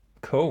 Cool.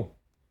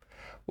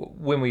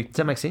 Does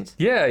that make sense?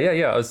 Yeah.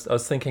 I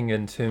was thinking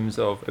in terms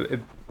of, it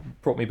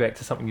brought me back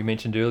to something you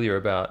mentioned earlier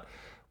about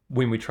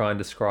when we try and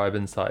describe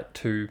insight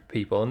to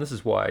people. And this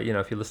is why,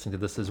 if you're listening to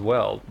this as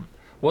well,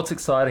 what's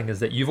exciting is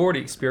that you've already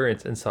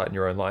experienced insight in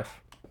your own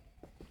life.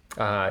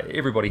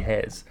 Everybody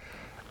has.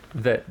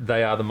 That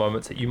they are the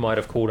moments that you might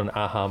have called an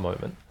aha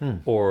moment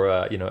or,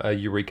 a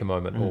eureka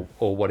moment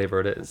or whatever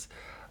it is.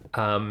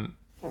 And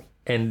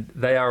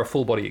they are a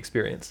full body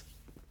experience.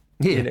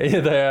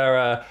 Yeah. They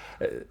are,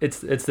 it's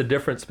the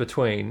difference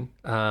between,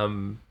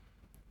 when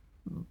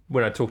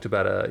I talked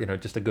about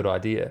just a good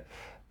idea,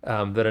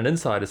 that an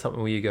insight is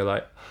something where you go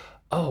like,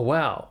 oh,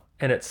 wow.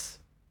 And it's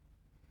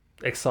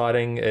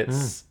exciting.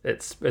 It's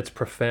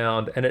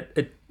profound, and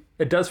it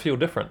does feel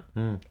different.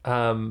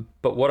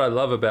 But what I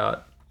love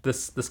about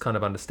this kind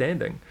of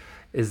understanding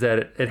is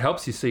that it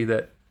helps you see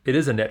that it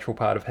is a natural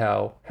part of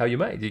how you're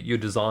made. You're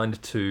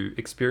designed to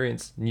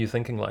experience new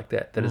thinking like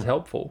that is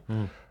helpful.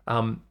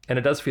 And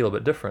it does feel a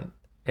bit different.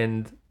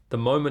 And the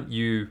moment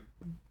you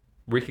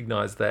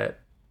recognize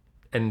that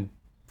and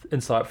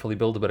insightfully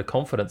build a bit of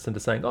confidence into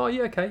saying, oh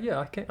yeah, okay,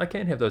 yeah, I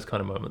can have those kind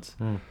of moments,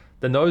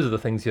 then those are the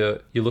things you're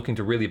looking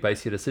to really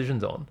base your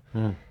decisions on,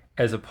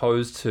 as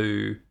opposed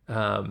to,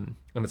 and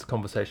it's a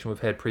conversation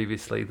we've had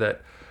previously,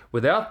 that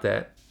without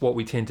that, what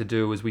we tend to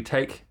do is we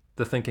take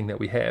the thinking that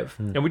we have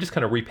and we just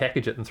kind of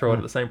repackage it and throw it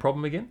at the same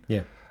problem again.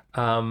 Yeah.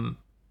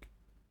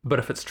 But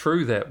if it's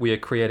true that we are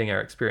creating our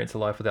experience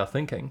of life with our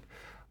thinking,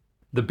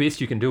 the best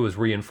you can do is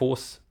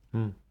reinforce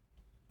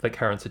the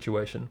current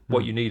situation.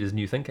 What you need is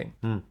new thinking.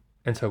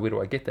 And so where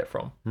do I get that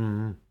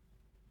from?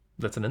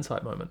 That's an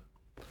insight moment.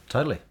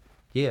 Totally.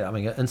 Yeah. I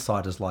mean,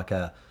 insight is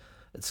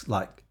it's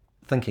like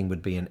thinking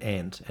would be an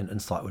ant and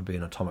insight would be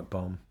an atomic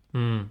bomb.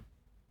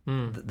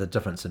 The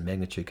difference in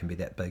magnitude can be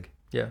that big.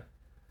 Yeah.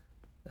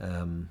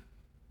 And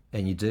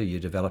you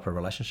develop a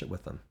relationship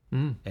with them,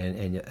 and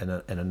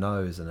a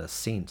nose and a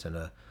scent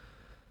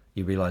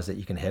you realize that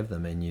you can have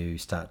them, and you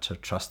start to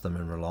trust them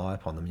and rely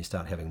upon them. You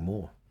start having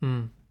more,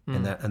 and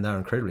they're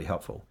incredibly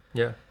helpful.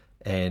 Yeah.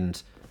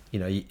 And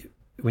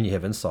when you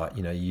have insight,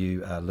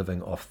 you are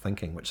living off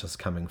thinking, which is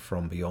coming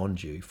from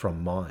beyond you,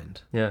 from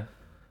mind,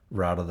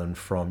 rather than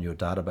from your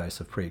database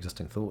of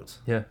pre-existing thoughts.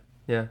 Yeah.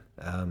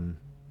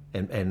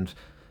 And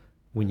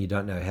when you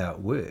don't know how it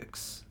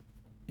works,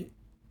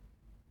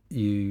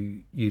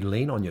 you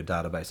lean on your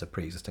database of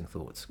pre-existing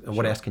thoughts. And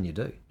what else can you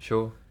do?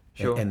 Sure.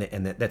 And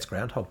that's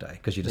Groundhog Day,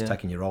 because you're just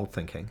taking your old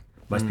thinking.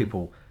 Most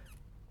people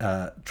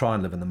try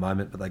and live in the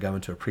moment, but they go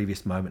into a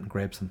previous moment and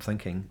grab some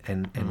thinking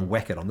and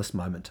whack it on this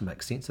moment to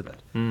make sense of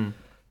it.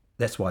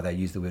 That's why they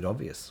use the word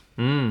obvious.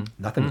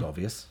 Nothing's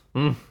obvious.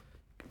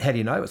 How do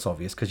you know it's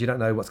obvious? Because you don't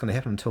know what's going to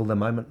happen until the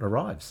moment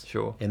arrives.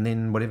 Sure. And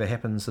then whatever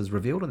happens is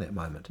revealed in that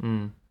moment.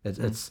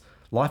 It's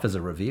life is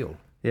a reveal.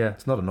 Yeah.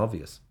 It's not an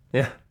obvious.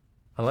 Yeah.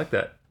 I like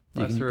that.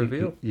 Life's a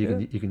reveal.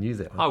 You can use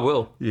that one. I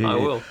will. I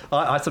will.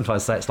 I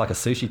sometimes say it's like a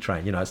sushi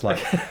train. It's like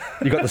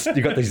you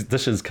got these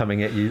dishes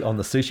coming at you on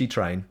the sushi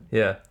train.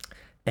 Yeah.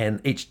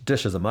 And each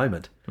dish is a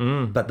moment,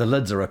 but the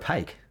lids are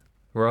opaque.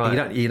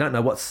 Right. You don't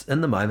know what's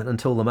in the moment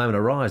until the moment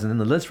arrives, and then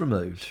the lid's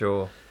removed.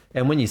 Sure.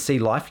 And when you see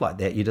life like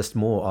that, you're just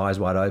more eyes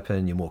wide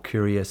open. You're more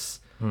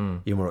curious.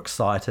 You're more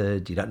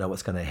excited. You don't know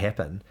what's going to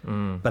happen,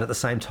 but at the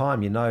same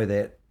time, you know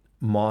that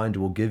mind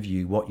will give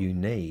you what you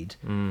need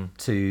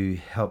to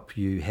help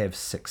you have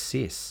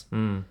success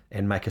and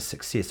make a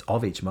success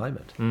of each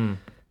moment.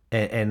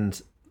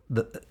 And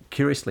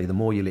curiously, the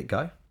more you let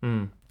go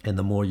and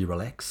the more you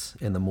relax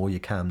and the more you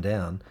calm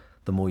down,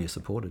 the more you're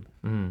supported.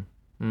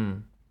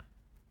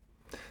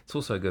 It's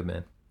all so good,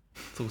 man.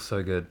 It's all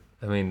so good.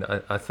 I mean,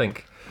 I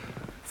think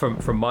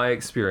from my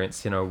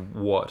experience,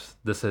 what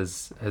this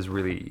has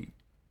really,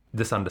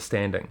 this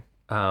understanding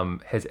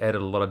has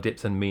added a lot of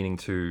depth and meaning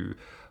to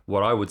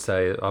what I would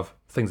say of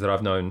things that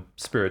I've known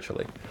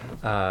spiritually.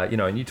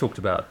 And you talked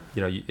about,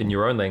 in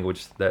your own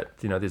language that,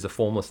 there's a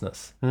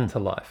formlessness to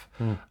life.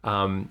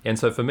 And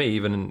so for me,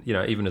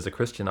 even as a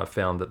Christian, I've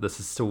found that this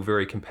is still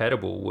very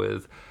compatible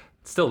with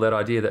still that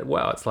idea that,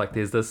 wow, it's like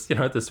there's this,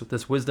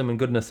 this wisdom and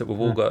goodness that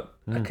we've all got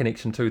a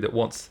connection to that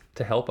wants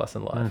to help us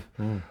in life.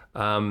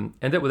 And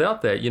that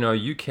without that,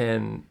 you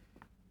can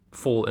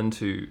fall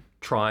into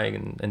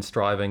trying and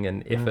striving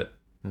and effort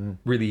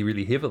really,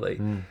 really heavily.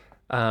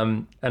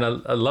 And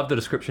I love the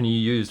description you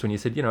used when you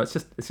said,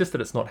 it's just that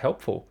it's not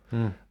helpful.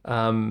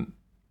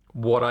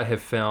 What I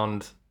have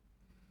found,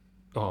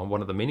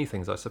 one of the many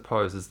things I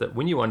suppose, is that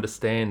when you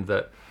understand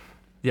that,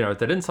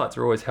 that insights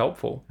are always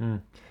helpful,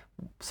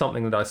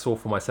 something that I saw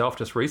for myself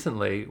just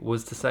recently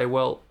was to say,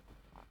 well,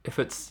 if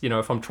it's,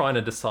 if I'm trying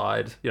to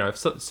decide, if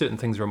certain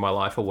things are in my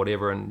life or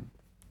whatever, and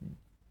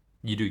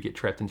you do get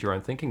trapped into your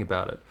own thinking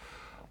about it,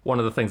 one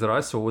of the things that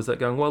I saw was that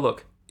going, well,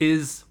 look,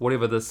 is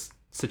whatever this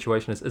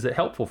situation is it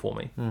helpful for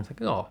me? It's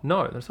like, oh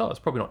no, it's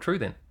probably not true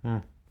then.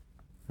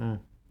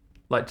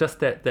 Like just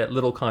that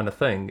little kind of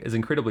thing is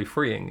incredibly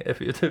freeing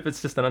if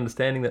it's just an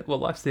understanding that, well,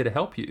 life's there to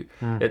help you.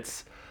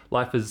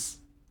 Life is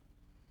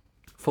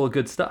full of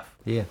good stuff,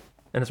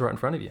 and it's right in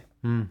front of you.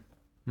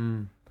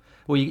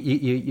 Well,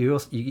 you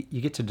also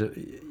you get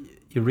to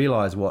you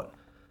realize what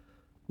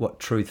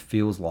truth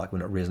feels like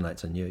when it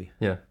resonates in you,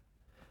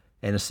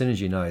 and as soon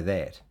as you know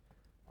that,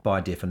 by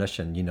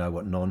definition, you know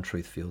what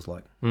non-truth feels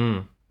like.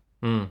 And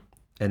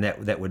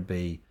that would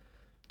be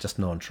just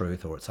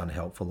non-truth, or it's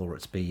unhelpful, or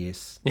it's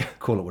BS.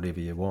 Call it whatever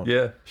you want.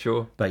 Yeah,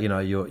 sure. But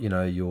your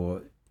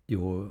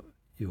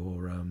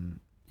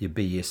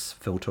BS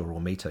filter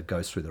or meter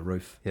goes through the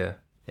roof. Yeah.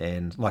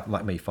 And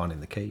like me finding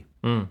the key.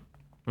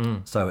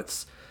 So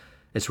it's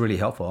really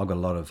helpful. I've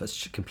got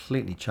it's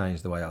completely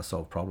changed the way I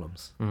solve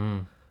problems.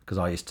 Because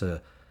I used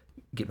to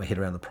get my head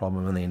around the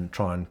problem and then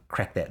try and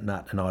crack that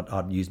nut, and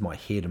I'd use my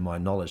head and my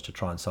knowledge to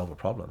try and solve a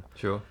problem.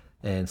 Sure.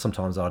 And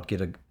sometimes I'd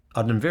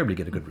invariably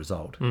get a good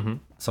result.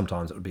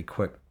 Sometimes it would be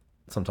quick.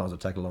 Sometimes it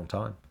would take a long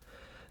time.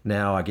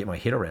 Now I get my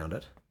head around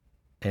it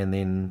and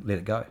then let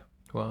it go.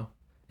 Wow.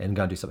 And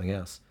go and do something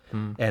else.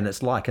 And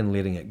it's like in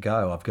letting it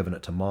go, I've given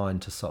it to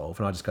mind to solve,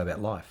 and I just go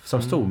about life. So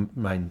I'm still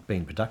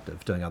being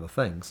productive, doing other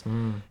things.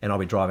 And I'll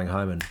be driving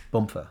home and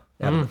boomfer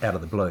out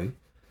of the blue,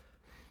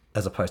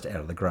 as opposed to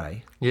out of the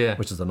grey,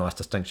 which is a nice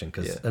distinction,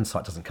 because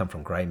insight doesn't come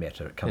from grey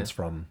matter. It comes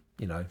from,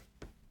 the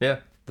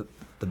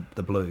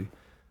blue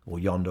or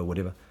yonder or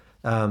whatever.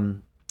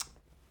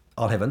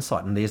 I'll have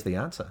insight, and there's the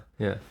answer.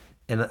 Yeah.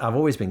 And I've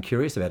always been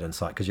curious about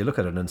insight, because you look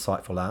at an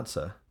insightful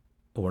answer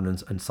or an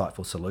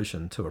insightful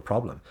solution to a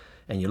problem,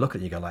 and you look at it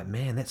and you go like,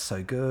 man, that's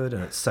so good,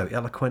 and it's so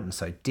eloquent and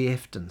so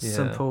deft and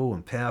simple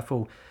and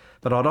powerful.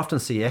 But I'd often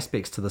see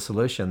aspects to the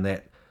solution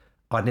that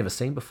I'd never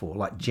seen before,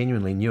 like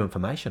genuinely new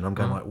information. I'm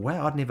going like,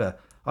 wow, I've never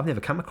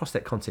come across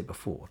that concept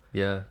before.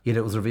 Yeah. Yet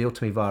it was revealed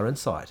to me via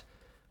insight.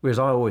 Whereas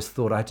I always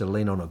thought I had to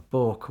lean on a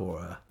book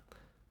or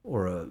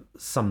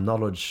some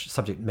knowledge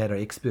subject matter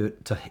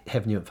expert to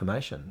have new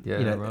information.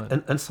 Yeah, right.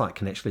 Insight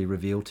can actually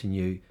reveal to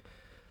you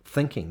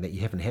thinking that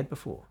you haven't had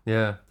before.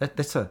 Yeah.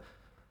 That's a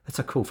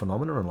cool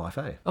phenomenon in life,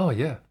 eh? Oh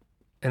yeah.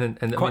 And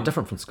quite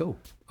different from school.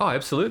 Oh,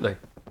 absolutely.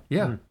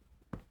 Yeah.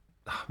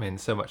 Oh, man,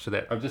 so much to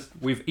that.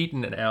 We've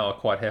eaten an hour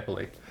quite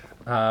happily.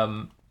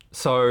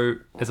 So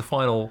as a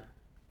final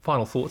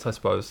thoughts, I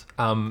suppose,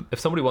 if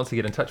somebody wants to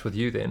get in touch with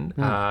you then,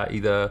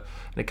 either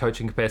in a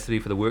coaching capacity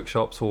for the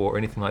workshops or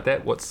anything like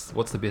that, what's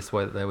the best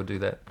way that they would do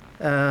that?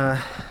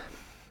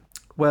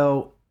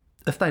 Well,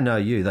 if they know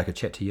you, they could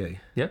chat to you.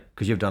 Yeah.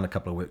 Because you've done a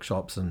couple of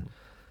workshops, and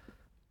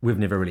we've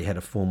never really had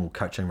a formal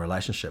coaching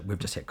relationship. We've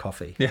just had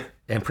coffee. Yeah.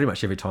 And pretty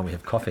much every time we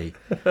have coffee,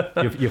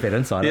 you've had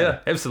insight. Yeah,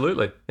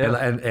 absolutely.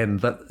 Yeah.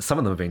 And some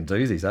of them have been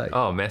doozies, eh?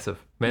 Oh, massive.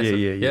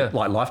 Yeah.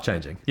 Like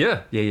life-changing.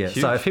 Yeah. Yeah. Huge.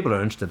 So if people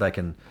are interested, they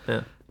can...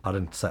 Yeah.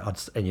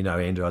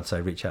 Andrew, I'd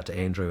say reach out to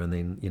Andrew, and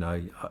then,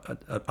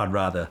 I'd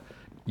rather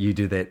you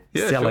do that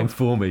selling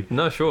for me.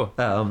 No, sure.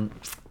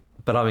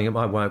 But I mean,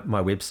 my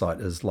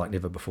website is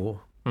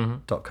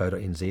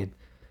likeneverbefore.co.nz,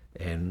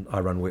 and I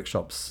run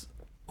workshops,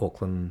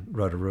 Auckland,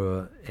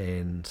 Rotorua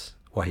and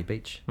Waihi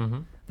Beach.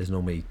 There's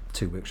normally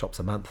 2 workshops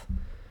a month,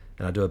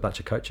 and I do a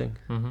bunch of coaching.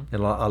 And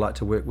I like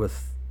to work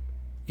with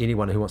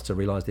anyone who wants to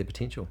realise their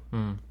potential.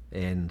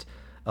 And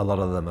a lot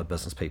of them are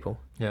business people,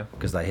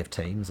 because they have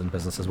teams and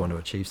businesses want to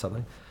achieve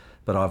something.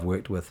 But I've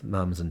worked with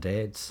mums and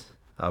dads.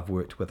 I've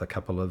worked with a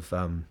couple of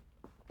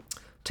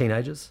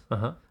teenagers.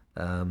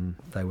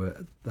 They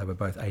were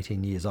both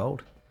 18 years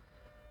old,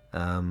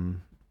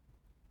 and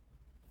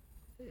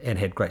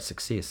had great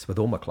success with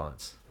all my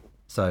clients.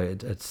 So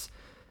it's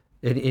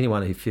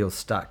anyone who feels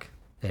stuck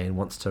and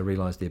wants to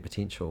realise their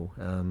potential.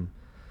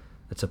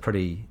 It's a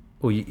pretty...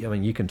 Well,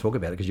 you can talk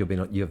about it because you've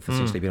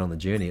essentially been on the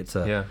journey. It's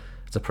a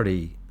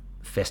pretty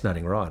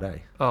fascinating ride, eh?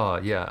 Oh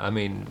yeah, I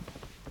mean,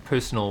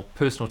 personal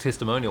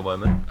testimonial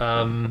moment.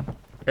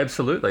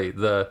 Absolutely.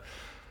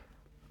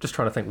 Just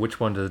trying to think which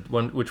one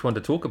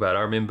to talk about.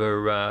 I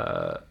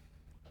remember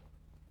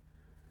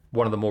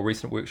one of the more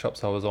recent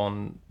workshops I was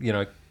on,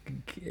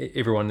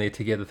 everyone there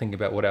together thinking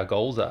about what our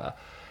goals are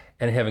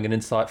and having an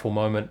insightful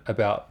moment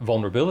about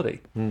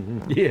vulnerability.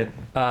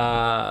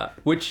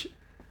 Which,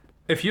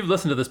 if you've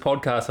listened to this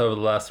podcast over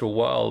the last little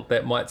while,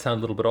 that might sound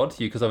a little bit odd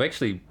to you, because I've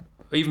actually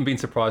even been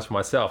surprised for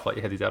myself. Like,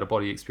 you had these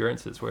out-of-body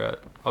experiences where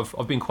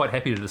I've been quite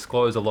happy to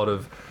disclose a lot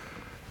of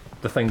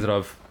the things that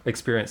I've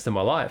experienced in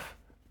my life.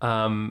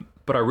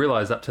 But I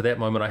realized up to that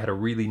moment I had a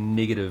really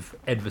negative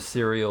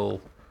adversarial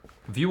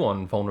view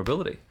on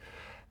vulnerability.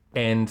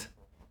 And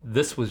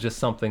this was just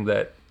something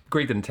that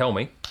Greg didn't tell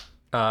me.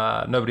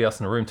 Nobody else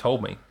in the room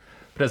told me.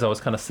 But as I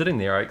was kind of sitting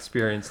there, I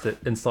experienced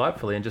it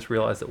insightfully and just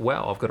realized that,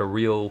 wow, I've got a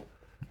real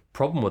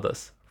problem with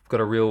this. I've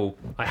got a real...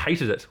 I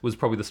hated it, was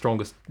probably the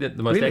strongest, the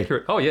most Really?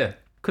 accurate. Oh, yeah.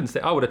 Couldn't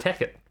say... I would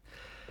attack it.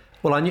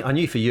 Well, I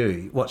knew for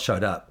you, what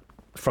showed up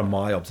from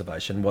my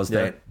observation was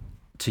that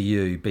to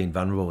you, being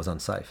vulnerable was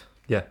unsafe.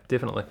 Yeah,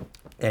 definitely.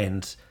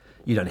 And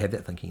you don't have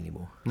that thinking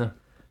anymore. No.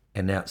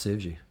 And now it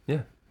serves you.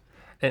 Yeah.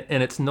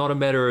 And it's not a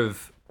matter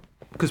of...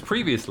 Because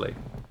previously,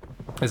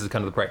 this is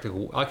kind of the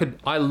practical...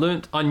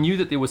 I knew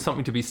that there was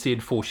something to be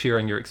said for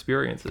sharing your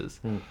experiences.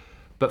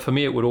 But for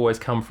me, it would always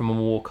come from a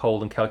more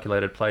cold and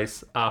calculated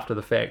place after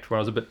the fact, where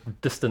I was a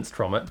bit distanced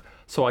from it,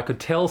 so I could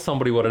tell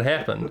somebody what had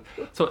happened.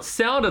 So it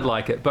sounded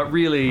like it, but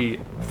really,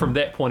 from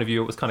that point of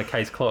view, it was kind of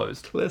case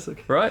closed.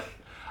 Classic. Right?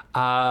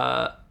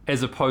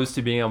 As opposed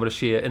to being able to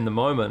share in the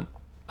moment,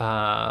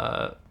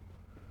 I'm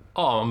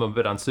a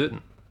bit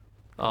uncertain.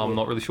 I'm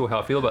not really sure how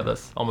I feel about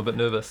this. I'm a bit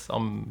nervous.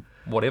 I'm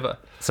whatever.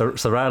 So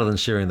rather than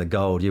sharing the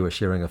gold, you were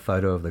sharing a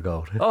photo of the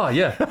gold. Oh,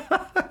 yeah.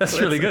 That's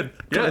really good.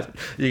 Yeah.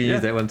 You can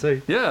use that one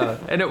too. Yeah.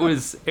 And it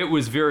was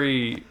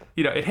very,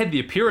 it had the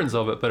appearance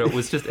of it, but it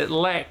was just, it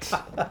lacked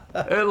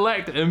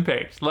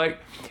impact. Like,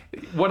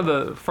 one of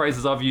the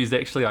phrases I've used,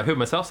 actually, I heard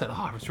myself say,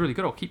 oh, it's really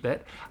good, I'll keep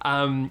that.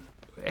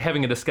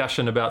 Having a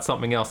discussion about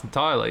something else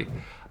entirely.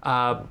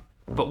 But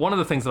one of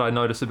the things that I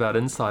notice about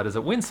insight is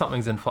that when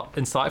something's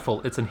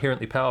insightful, it's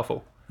inherently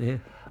powerful. Yeah.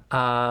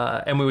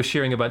 And we were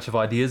sharing a bunch of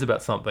ideas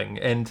about something,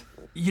 and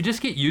you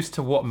just get used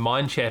to what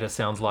mind chatter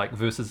sounds like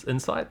versus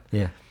insight.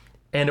 Yeah.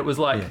 And it was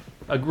like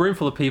a room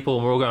full of people,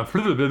 and we're all going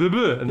blah, blah, blah, blah,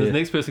 blah, and the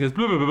next person goes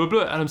blah, blah, blah, blah,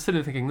 blah, and I'm sitting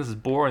there thinking, this is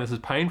boring, this is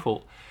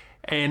painful,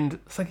 and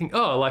thinking,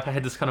 I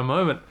had this kind of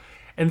moment.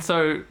 And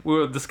so we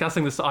were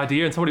discussing this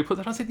idea, and somebody put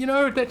that. I said,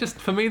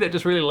 for me, that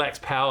just really lacks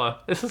power.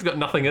 This has got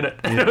nothing in it.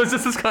 And it was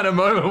just this kind of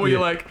moment where you're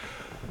like,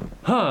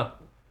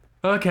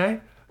 okay.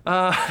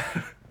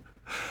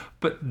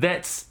 But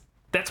that's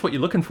what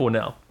you're looking for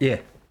now. Yeah.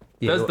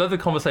 Those are the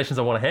conversations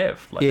I want to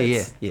have. Like,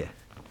 Yeah.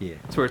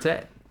 That's where it's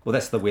at. Well,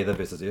 that's the weather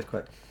versus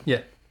earthquake.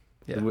 Yeah.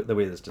 The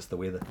weather's just the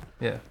weather.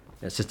 Yeah.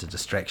 It's just a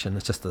distraction.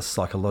 It's just a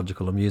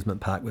psychological amusement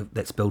park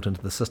that's built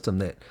into the system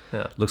that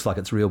looks like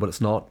it's real, but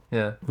it's not.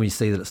 Yeah. When you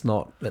see that it's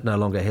not, it no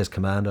longer has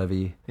command over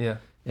you. Yeah.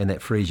 And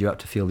that frees you up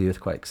to feel the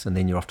earthquakes, and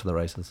then you're off to the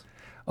races.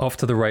 Off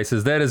to the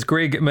races. That is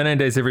Greg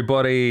Menendez,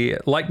 everybody.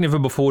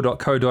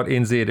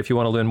 Likeneverbefore.co.nz if you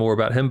want to learn more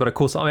about him. But of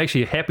course, I'm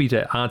actually happy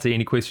to answer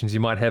any questions you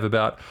might have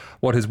about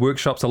what his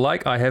workshops are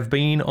like. I have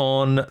been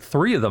on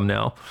 3 of them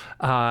now,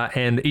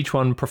 and each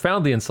one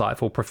profoundly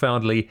insightful,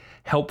 profoundly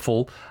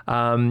helpful.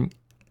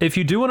 If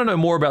you do want to know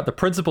more about the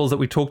principles that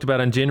we talked about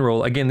in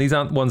general, again, these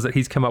aren't ones that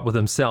he's come up with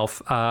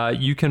himself.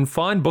 You can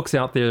find books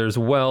out there as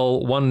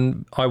well.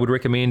 One I would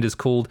recommend is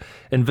called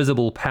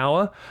Invisible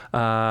Power.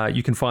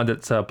 You can find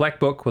it's a black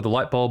book with a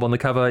light bulb on the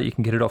cover. You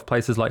can get it off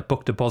places like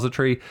Book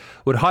Depository.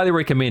 Would highly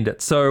recommend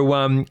it. So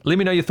let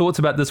me know your thoughts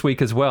about this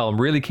week as well.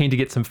 I'm really keen to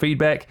get some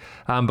feedback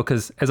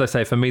because, as I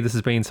say, for me, this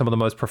has been some of the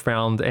most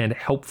profound and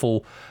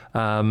helpful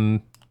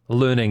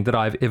learning that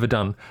I've ever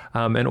done,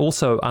 and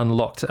also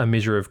unlocked a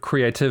measure of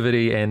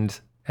creativity and,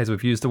 as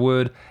we've used the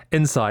word,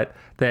 insight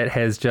that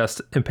has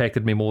just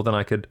impacted me more than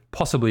I could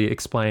possibly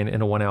explain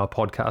in a 1-hour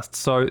podcast.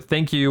 So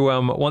thank you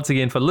once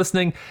again for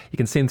listening. You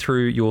can send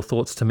through your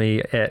thoughts to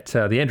me at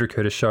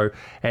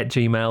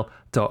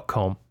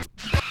theandrewcurtisshow@gmail.com.